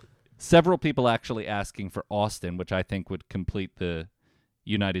 several people actually asking for Austin, which I think would complete the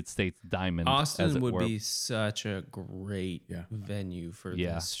United States diamond. as Austin it would were. be such a great venue for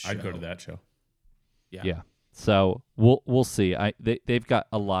Yeah. this show. I'd go to that show. Yeah. So we'll see. They've got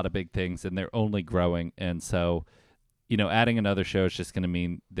a lot of big things, and they're only growing. And so, adding another show is just going to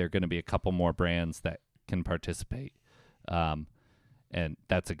mean there are going to be a couple more brands that can participate, and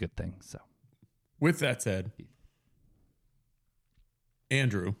that's a good thing. So, With that said,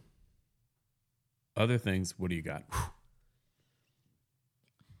 Andrew, other things, what do you got?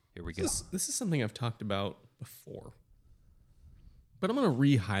 here we go. This is something I've talked about before, but I'm going to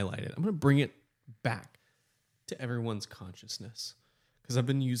re-highlight it. I'm going to bring it back to everyone's consciousness because I've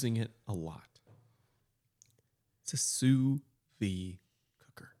been using it a lot. It's a sous vide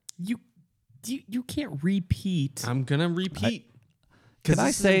cooker. You can't repeat. I'm going to repeat. Can I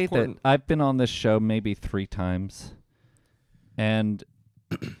this is say important. that I've been on this show maybe 3 times, and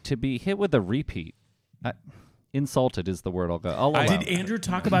to be hit with a repeat, insulted is the word I'll go. I'll allow. Did Andrew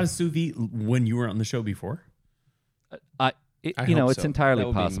talk about a sous vide when you were on the show before? I It's hope so. entirely That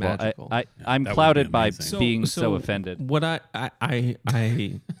would be possible. magical. I'm That would clouded be by amazing. being so offended. What I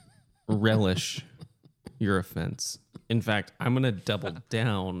relish your offense. In fact, I'm going to double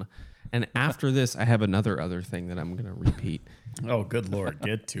down. And after this, I have other thing that I'm going to repeat. Oh, good Lord.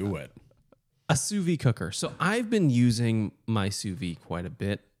 Get to it. A sous vide cooker. So I've been using my sous vide quite a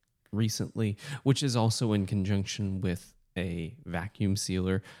bit recently, which is also in conjunction with a vacuum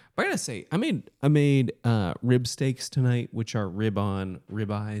sealer. But I gotta say, I made rib steaks tonight, which are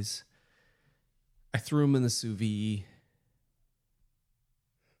ribeyes. I threw them in the sous vide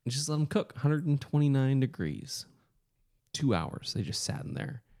and just let them cook 129 degrees, 2 hours. They just sat in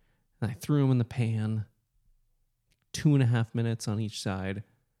there. And I threw them in the pan, 2.5 minutes on each side.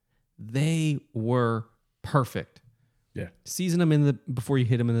 They were perfect. Yeah. Season them before you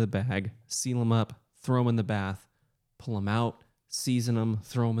hit them into the bag. Seal them up. Throw them in the bath. Pull them out. Season them.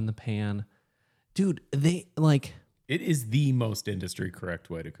 Throw them in the pan. Dude, they like. It is the most industry correct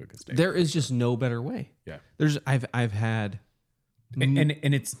way to cook a steak. There is just no better way. Yeah. I've had. And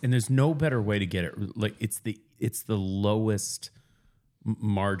there's no better way to get it. Like it's the lowest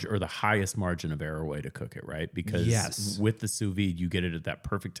margin or the highest margin of error way to cook it, right? Because Yes. with the sous vide, you get it at that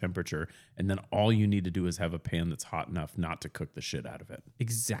perfect temperature, and then all you need to do is have a pan that's hot enough not to cook the shit out of it.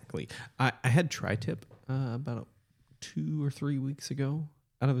 Exactly. I had tri-tip about 2 or 3 weeks ago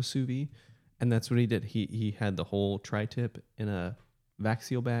out of a sous vide, and that's what he did. He had the whole tri-tip in a vac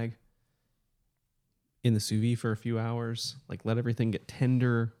seal bag in the sous vide for a few hours, like let everything get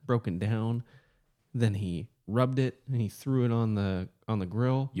tender, broken down. Then he rubbed it and he threw it on the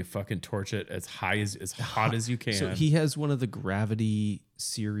grill. You fucking torch it as hot as you can. So he has one of the Gravity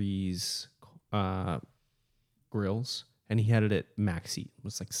series grills, and he had it at max heat. It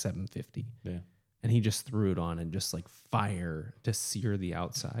was like 750. Yeah. And he just threw it on and just like fire to sear the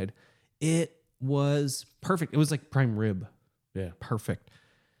outside. It was perfect. It was like prime rib. Yeah. Perfect.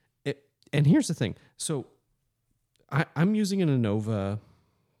 And here's the thing. So I'm using an Innova,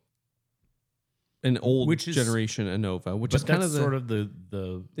 an old Which is- generation Innova, which is But kind that's of the sort of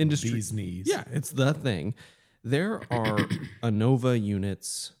the industry. bee's knees. Yeah, it's the thing. There are Innova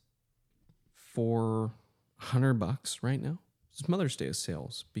units for $100 right now. It's Mother's Day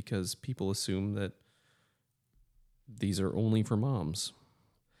sales because people assume that these are only for moms.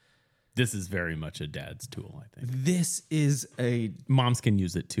 This is very much a dad's tool, I think. This is a Moms can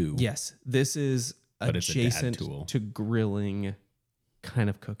use it too. yes. This is But it's a dad adjacent tool. to grilling kind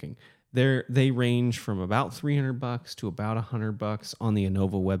of cooking. They range from about $300 to about $100 on the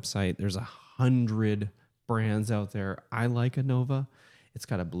Innova website. There's 100 brands out there. I like Innova. It's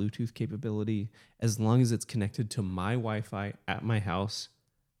got a Bluetooth capability. As long as it's connected to my Wi-Fi at my house,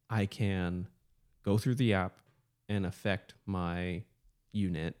 I can go through the app and affect my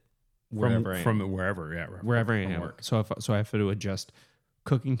unit wherever I am. From wherever Wherever I from am. work. So I have to adjust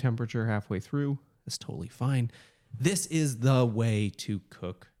cooking temperature halfway through. It's totally fine. This is the way to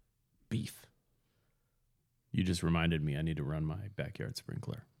cook beef. You just reminded me I need to run my backyard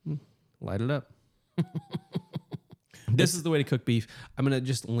sprinkler. Light it up. This is the way to cook beef. I'm going to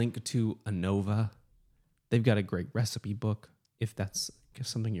just link to Anova. They've got a great recipe book if that's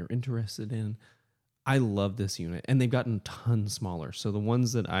something you're interested in. I love this unit, and they've gotten a ton smaller. So the one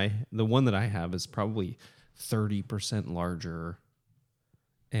that I have is probably 30% larger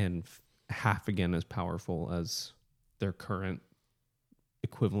and half again as powerful as their current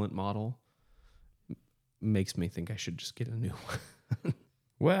equivalent model. Makes me think I should just get a new one.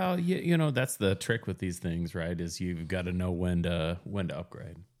 Well, you know, that's the trick with these things, right? Is you've got to know when to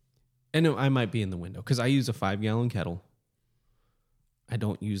upgrade. And I might be in the window because I use a 5-gallon kettle. I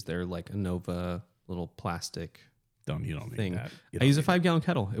don't use their like Anova little plastic You don't thing. need that. I use a 5-gallon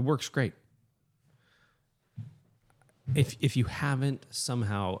kettle. It works great. If you haven't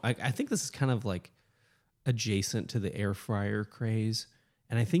somehow, I think this is kind of like adjacent to the air fryer craze,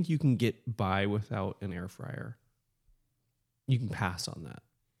 and I think you can get by without an air fryer. You can pass on that.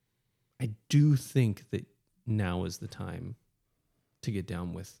 I do think that now is the time to get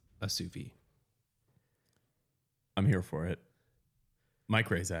down with a sous vide. I'm here for it. Mike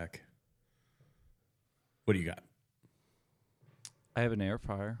Razak, what do you got? I have an air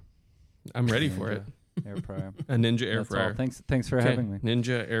fryer. I'm ready for it. Air fryer. A Ninja air That's all. fryer. Thanks for having me.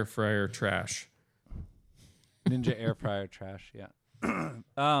 Ninja air fryer trash. Ninja air fryer trash. Yeah.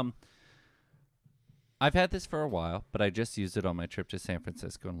 I've had this for a while, but I just used it on my trip to San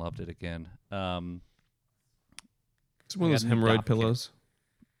Francisco and loved it again. It's one of those hemorrhoid pillows.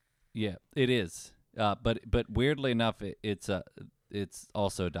 Yeah, it is. But weirdly enough, it's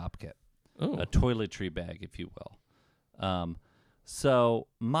also a DOP kit, a toiletry bag, if you will. So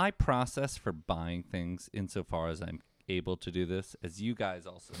my process for buying things, insofar as I'm able to do this, as you guys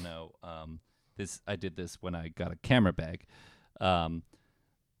also know, I did this when I got a camera bag.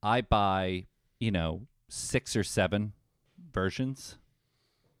 I buy, 6 or 7 versions.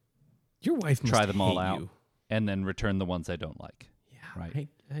 Your wife must try them all hate out, you. and then return the ones I don't like. Yeah, right.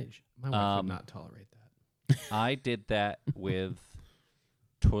 My wife would not tolerate that. I did that with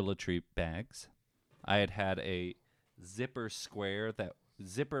toiletry bags. I had a zipper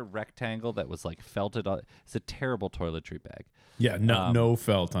rectangle that was like felted on. It's a terrible toiletry bag. Yeah, no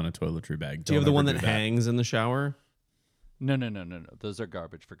felt on a toiletry bag. Do you have the one that hangs in the shower? No. Those are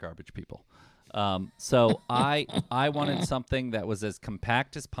garbage for garbage people. So I wanted something that was as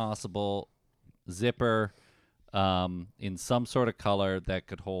compact as possible, zipper, in some sort of color that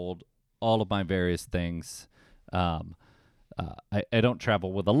could hold all of my various things. I don't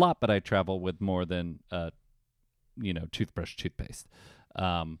travel with a lot, but I travel with more than toothbrush, toothpaste.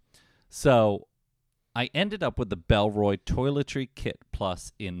 So I ended up with the Bellroy Toiletry Kit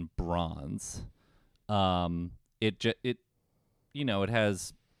Plus in bronze. It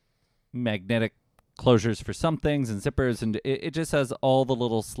has magnetic closures for some things and zippers, and it just has all the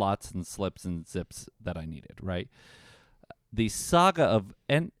little slots and slips and zips that I needed, right? The saga of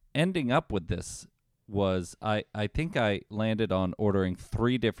ending up with this was I think I landed on ordering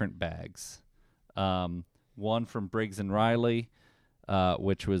 3 different bags. One from Briggs & Riley,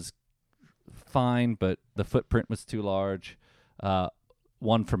 which was fine, but the footprint was too large.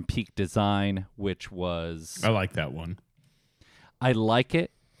 One from Peak Design, which was... I like that one. I like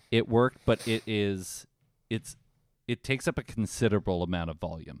it. It worked, but it takes up a considerable amount of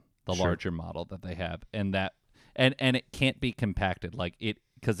volume, the larger model that they have, and it can't be compacted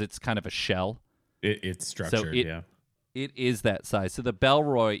because it's kind of a shell. It's structured, yeah. It is that size. So the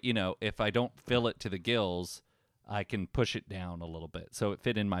Bellroy, if I don't fill it to the gills, I can push it down a little bit. So it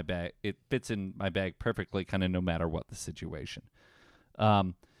fits in my bag perfectly, kind of no matter what the situation.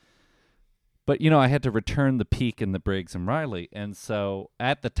 But, I had to return the Peak and the Briggs & Riley. And so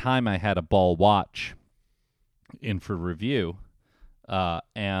at the time I had a Ball watch in for review,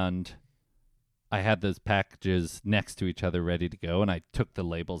 and I had those packages next to each other ready to go, and I took the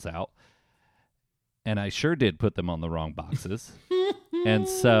labels out. And I sure did put them on the wrong boxes. And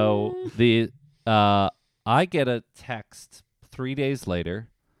so I get a text 3 days later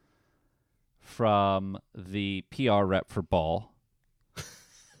from the PR rep for Ball.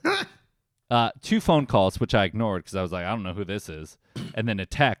 2 phone calls, which I ignored because I was like, I don't know who this is. And then a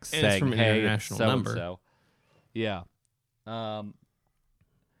text saying, from an hey, international it's number. so-and-so. Yeah.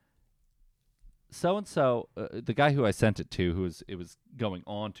 So-and-so, the guy who I sent it to, it was going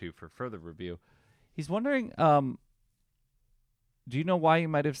on to for further review, he's wondering, do you know why you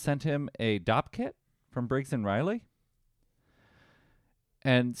might have sent him a DOP kit from Briggs & Riley?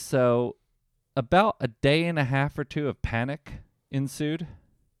 And so about a day and a half or 2 of panic ensued,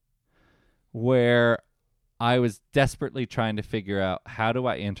 where I was desperately trying to figure out, how do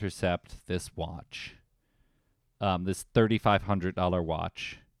I intercept this watch this $3,500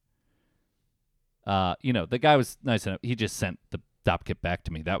 watch. The guy was nice enough. He just sent the dop kit back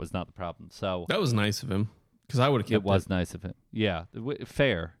to me. That was not the problem. So That was nice of him because I would have kept it was nice of him. Yeah,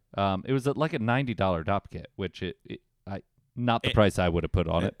 fair. It was like a $90 dop kit, which not the price I would have put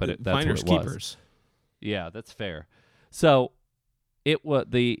on it, but that's Finders what it was. keepers. Yeah, that's fair. So it was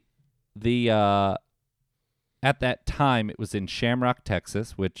the at that time it was in Shamrock,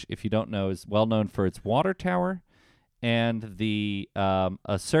 Texas, which, if you don't know, is well known for its water tower and the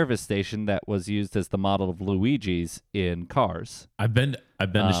a service station that was used as the model of Luigi's in Cars. I've been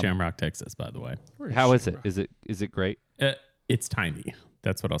to Shamrock, Texas, by the way. How is it? Is it great? It's tiny.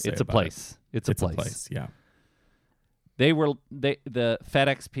 That's what I'll say. It's a about place. It. It's a place. Yeah. The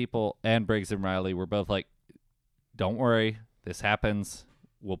FedEx people and Briggs and Riley were both like, "Don't worry, this happens.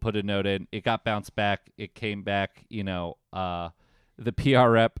 We'll put a note in." It got bounced back. It came back. The PR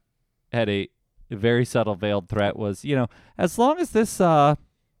rep had a very subtle veiled threat was, as long as this, I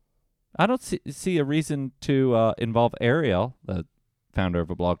don't see a reason to involve Ariel, the founder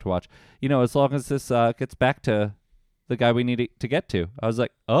of A Blog to Watch, as long as this gets back to the guy we need to get to. I was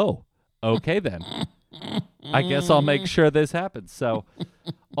like, oh, okay then. I guess I'll make sure this happens. So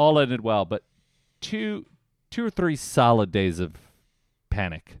all ended well, but two or three solid days of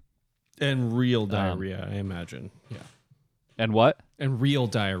panic. And real diarrhea, I imagine. Yeah. And what? And real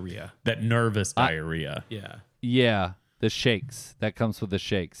diarrhea. That nervous diarrhea. Yeah. Yeah, the shakes. That comes with the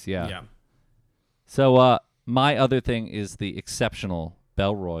shakes, yeah. Yeah. So my other thing is the exceptional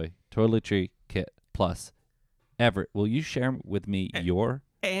Bellroy Toiletry Kit Plus. Everett, will you share with me your...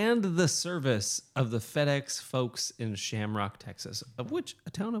 And the service of the FedEx folks in Shamrock, Texas, a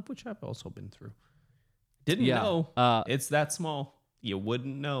town of which I've also been through. Didn't know it's that small. You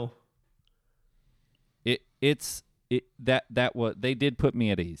wouldn't know. They did put me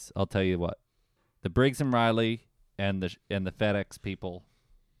at ease. I'll tell you what. The Briggs and Riley and the FedEx people,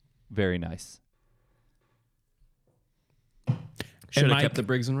 very nice. Should have Mike, kept the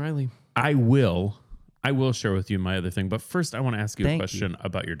Briggs and Riley. I will share with you my other thing, but first I want to ask you a Thank question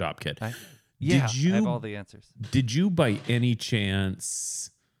about your dop kit. I Did you have all the answers. Did you by any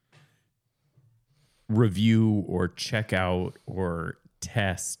chance review or check out or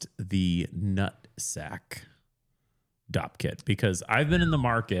test the nut sack dop kit? Because I've been in the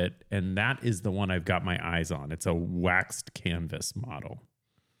market and that is the one I've got my eyes on. It's a waxed canvas model.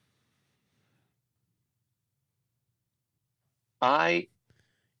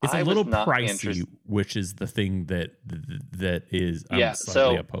 It's a little pricey, which is the thing that is I'm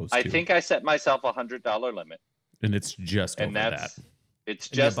slightly opposed to. I think I set myself $100 limit, and it's just and over that. It's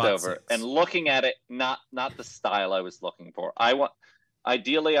just over. And looking at it, not the style I was looking for.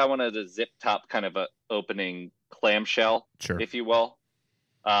 Ideally I wanted a zip top kind of a opening clamshell, sure, if you will.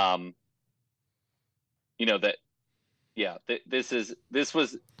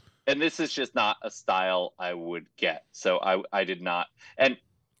 This is just not a style I would get. So I did not. And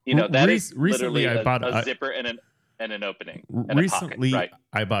that is recently literally I bought a zipper and an opening. And recently, a pocket, right?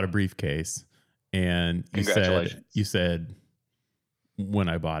 I bought a briefcase, and you said when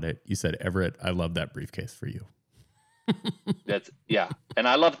I bought it, you said, "Everett, I love that briefcase for you." And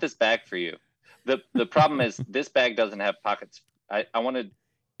I love this bag for you. The problem is this bag doesn't have pockets. I wanted.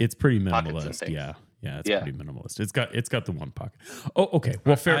 It's pretty minimalist. Yeah, it's pretty minimalist. It's got the one pocket. Oh, okay.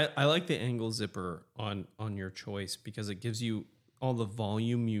 Well, fair. I like the angle zipper on your choice because it gives you all the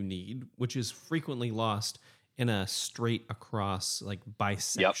volume you need, which is frequently lost in a straight across, like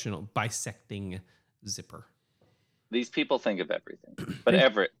bisecting zipper. These people think of everything. But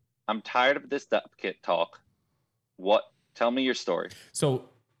Everett, I'm tired of this dop kit talk. Tell me your story. So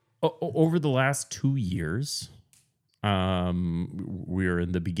over the last 2 years, we're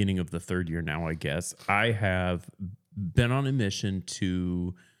in the beginning of the third year now, I guess. I have been on a mission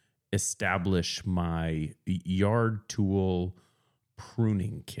to establish my yard tool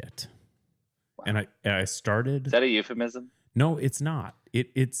pruning kit. Wow. And I started... Is that a euphemism? No, it's not.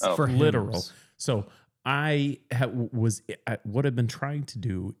 It's for literal. Hymns. So what I've been trying to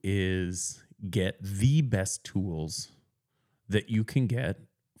do is get the best tools that you can get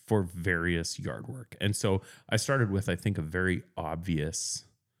for various yard work. And so I started with, I think, a very obvious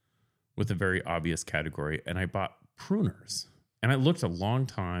category, and I bought pruners. And I looked a long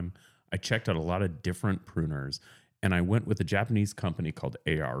time. I checked out a lot of different pruners, and I went with a Japanese company called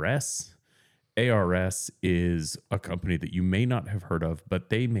ARS. ARS is a company that you may not have heard of, but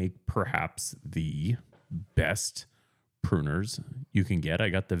they make perhaps the best pruners you can get. I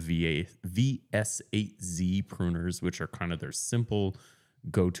got the VS8Z pruners, which are kind of their simple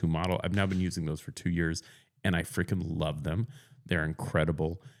go-to model. I've now been using those for 2 years, and I freaking love them. They're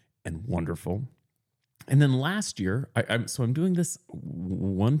incredible and wonderful. And then last year, I'm doing this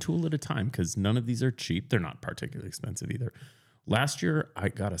one tool at a time because none of these are cheap. They're not particularly expensive either. Last year, I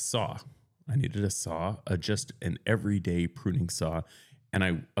got a saw. I needed a saw, just an everyday pruning saw.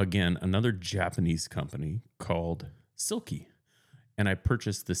 And another Japanese company called Silky. And I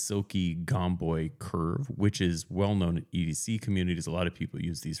purchased the Silky Gomboy Curve, which is well known in EDC communities. A lot of people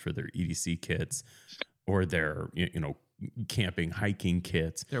use these for their EDC kits or their, camping, hiking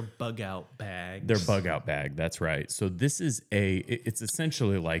kits. Their bug out bags. Their bug out bag. That's right. So this is it's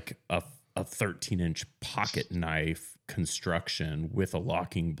essentially like a 13-inch pocket knife construction with a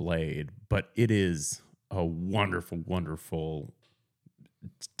locking blade, but it is a wonderful, wonderful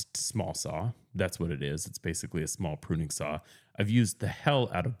small saw. That's what it is. It's basically a small pruning saw. I've used the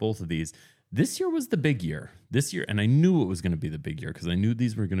hell out of both of these. This year was the big year. And I knew it was going to be the big year because I knew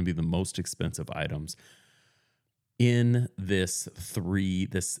these were going to be the most expensive items in this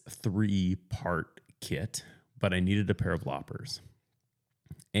three-part kit, but I needed a pair of loppers.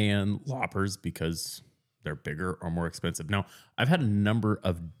 And loppers, because they're bigger, are more expensive. Now, I've had a number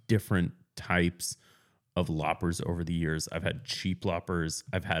of different types of loppers over the years. I've had cheap loppers.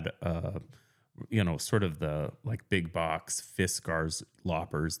 I've had, sort of the like big box Fiskars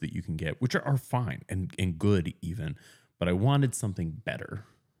loppers that you can get, which are fine and good even. But I wanted something better.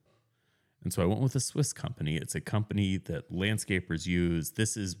 And so I went with a Swiss company. It's a company that landscapers use.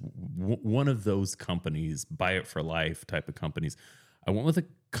 This is one of those companies, buy it for life type of companies. I went with a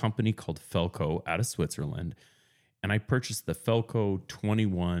company called Felco out of Switzerland, and I purchased the Felco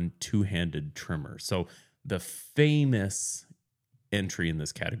 21 two-handed trimmer. So the famous entry in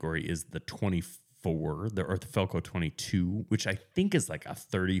this category is the 24, or the Felco 22, which I think is like a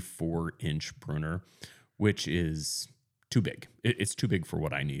 34-inch pruner, which is too big. It's too big for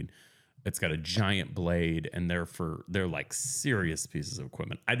what I need. It's got a giant blade, and they're like serious pieces of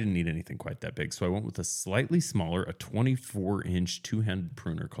equipment. I didn't need anything quite that big, so I went with a slightly smaller, a 24-inch two-handed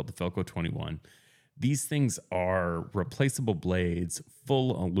pruner called the Felco 21. These things are replaceable blades,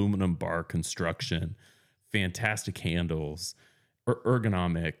 full aluminum bar construction, fantastic handles,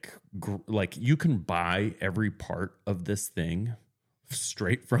 ergonomic. Like you can buy every part of this thing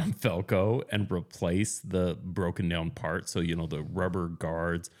straight from Felco and replace the broken down part. So, the rubber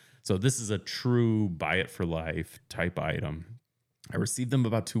guards. So this is a true buy it for life type item. I received them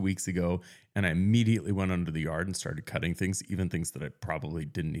about 2 weeks ago, and I immediately went under the yard and started cutting things, even things that I probably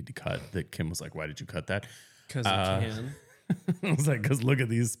didn't need to cut. That Kim was like, "Why did you cut that?" Because I can. I was like, "Because look at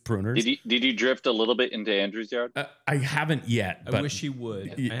these pruners." Did you drift a little bit into Andrew's yard? I haven't yet. I wish you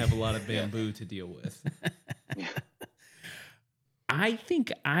would. I have a lot of bamboo to deal with. I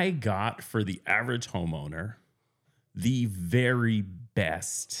think I got for the average homeowner the very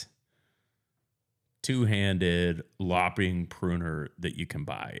best two-handed lopping pruner that you can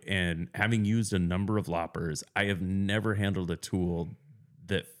buy. And having used a number of loppers, I have never handled a tool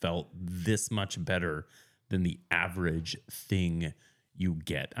that felt this much better than the average thing you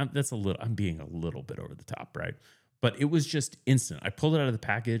get. I'm being a little bit over the top, right? But it was just instant. I pulled it out of the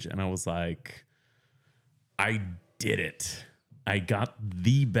package and I was like, I did it. I got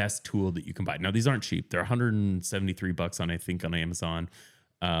the best tool that you can buy. Now, these aren't cheap. They're $173 on Amazon.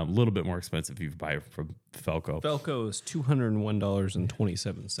 A little bit more expensive if you buy it from Felco. Felco is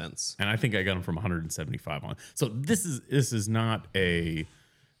 $201.27, and I think I got them from $175 on. So this is not a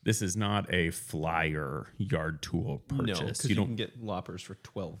flyer yard tool purchase. No, because you can get loppers for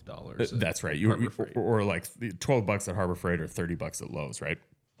 $12. That's right. Or like $12 at Harbor Freight or $30 at Lowe's, right?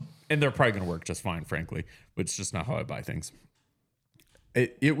 And they're probably going to work just fine, frankly. But it's just not how I buy things.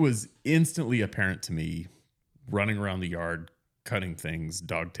 It was instantly apparent to me, running around the yard, cutting things,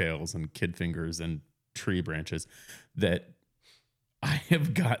 dogtails and kid fingers and tree branches, that I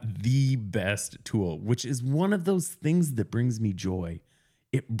have got the best tool, which is one of those things that brings me joy.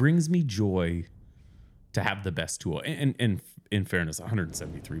 It brings me joy to have the best tool. And in fairness,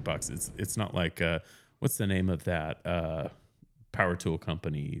 $173. It's not like what's the name of that power tool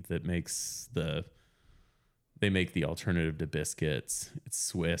company that makes they make the alternative to biscuits? It's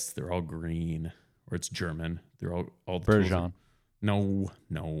Swiss. They're all green, or it's German. They're all the Bergeron. No.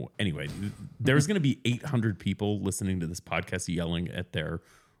 Anyway, there's going to be 800 people listening to this podcast yelling at their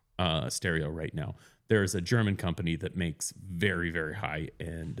stereo right now. There's a German company that makes very, very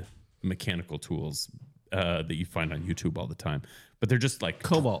high-end mechanical tools that you find on YouTube all the time. But they're just like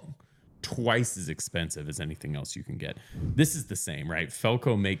Cobalt. Twice as expensive as anything else you can get. This is the same, right?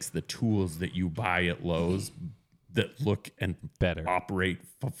 Felco makes the tools that you buy at Lowe's that look and better, operate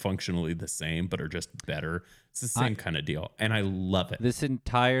functionally the same, but are just better. It's the same kind of deal, and I love it. This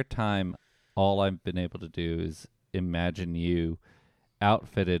entire time, all I've been able to do is imagine you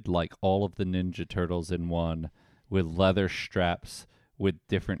outfitted like all of the Ninja Turtles in one, with leather straps, with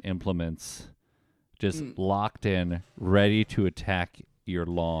different implements, just locked in, ready to attack your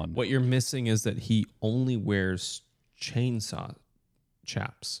lawn. What you're missing is that he only wears chainsaw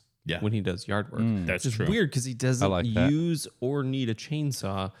chaps when he does yard work. That's It's true. weird because he doesn't like that. use or need a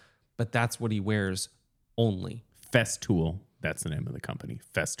chainsaw, but that's what he wears only. Festool. That's the name of the company.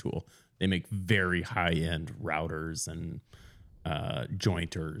 Festool. They make very high-end routers and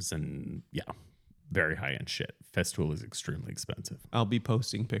jointers and very high-end shit. Festool is extremely expensive. I'll be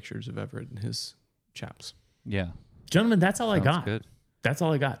posting pictures of Everett and his chaps. Yeah. Gentlemen, that's all I Sounds got. good. That's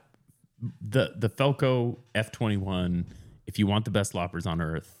all I got. The Felco F21. If you want the best loppers on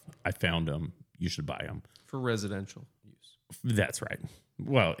earth, I found them. You should buy them. For residential use. That's right.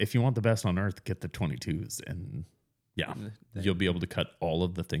 Well, if you want the best on earth, get the 22s, and you'll be able to cut all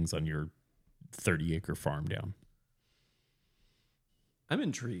of the things on your 30-acre farm down. I'm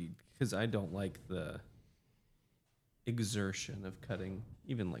intrigued because I don't like the exertion of cutting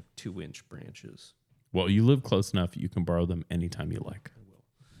even like 2-inch branches. Well, you live close enough. You can borrow them anytime you like. I will.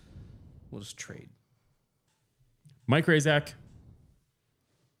 We'll just trade. Mike Razak,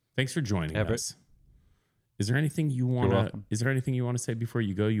 thanks for joining Everett. us. Is there anything you want to? welcome. Is there anything you want to say before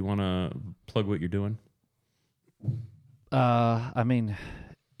you go? You want to plug what you're doing? I mean,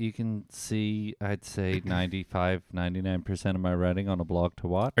 you can see, I'd say 95, 99% of my writing on a blog to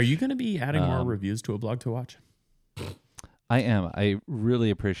watch. Are you going to be adding more reviews to a blog to watch? I am. I really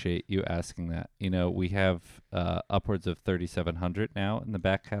appreciate you asking that. You know, we have upwards of 3,700 now in the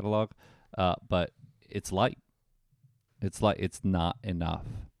back catalog, but it's light. It's not enough.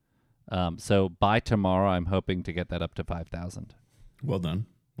 So by tomorrow, I'm hoping to get that up to 5,000. Well done.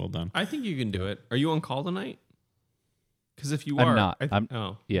 Well done. I think you can do it. Are you on call tonight? Because if you I'm are, not.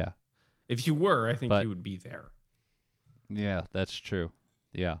 Yeah. If you were, I think But- you would be there. Yeah, that's true.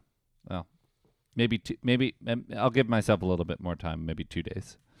 Yeah. Well, maybe I'll give myself a little bit more time, maybe 2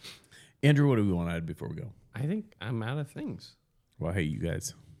 days. Andrew, what do we want to add before we go? I think I'm out of things. Well, hey, you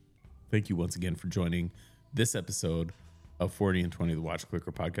guys. Thank you once again for joining this episode of 40 and 20, the Watch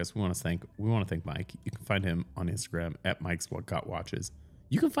Clicker podcast. We want to thank Mike. You can find him on Instagram at Mike's What Got Watches.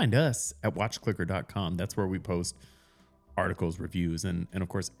 You can find us at watchclicker.com. That's where we post articles, reviews, and of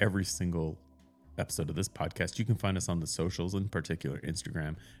course, every single episode of this podcast. You can find us on the socials, in particular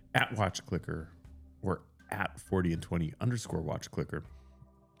Instagram at WatchClicker or at 40 and 20 _ WatchClicker.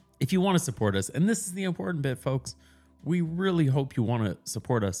 If you want to support us, and this is the important bit, folks, we really hope you want to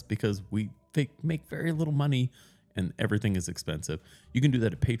support us because we make very little money and everything is expensive. You can do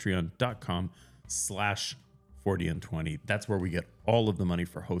that at patreon.com/40 and 20. That's where we get all of the money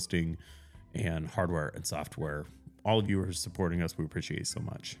for hosting and hardware and software. All of you who are supporting us, we appreciate you so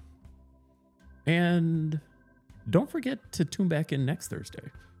much. And don't forget to tune back in next Thursday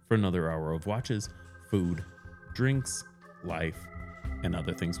for another hour of watches, food, drinks, life, and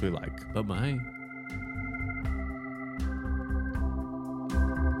other things we like. Bye-bye.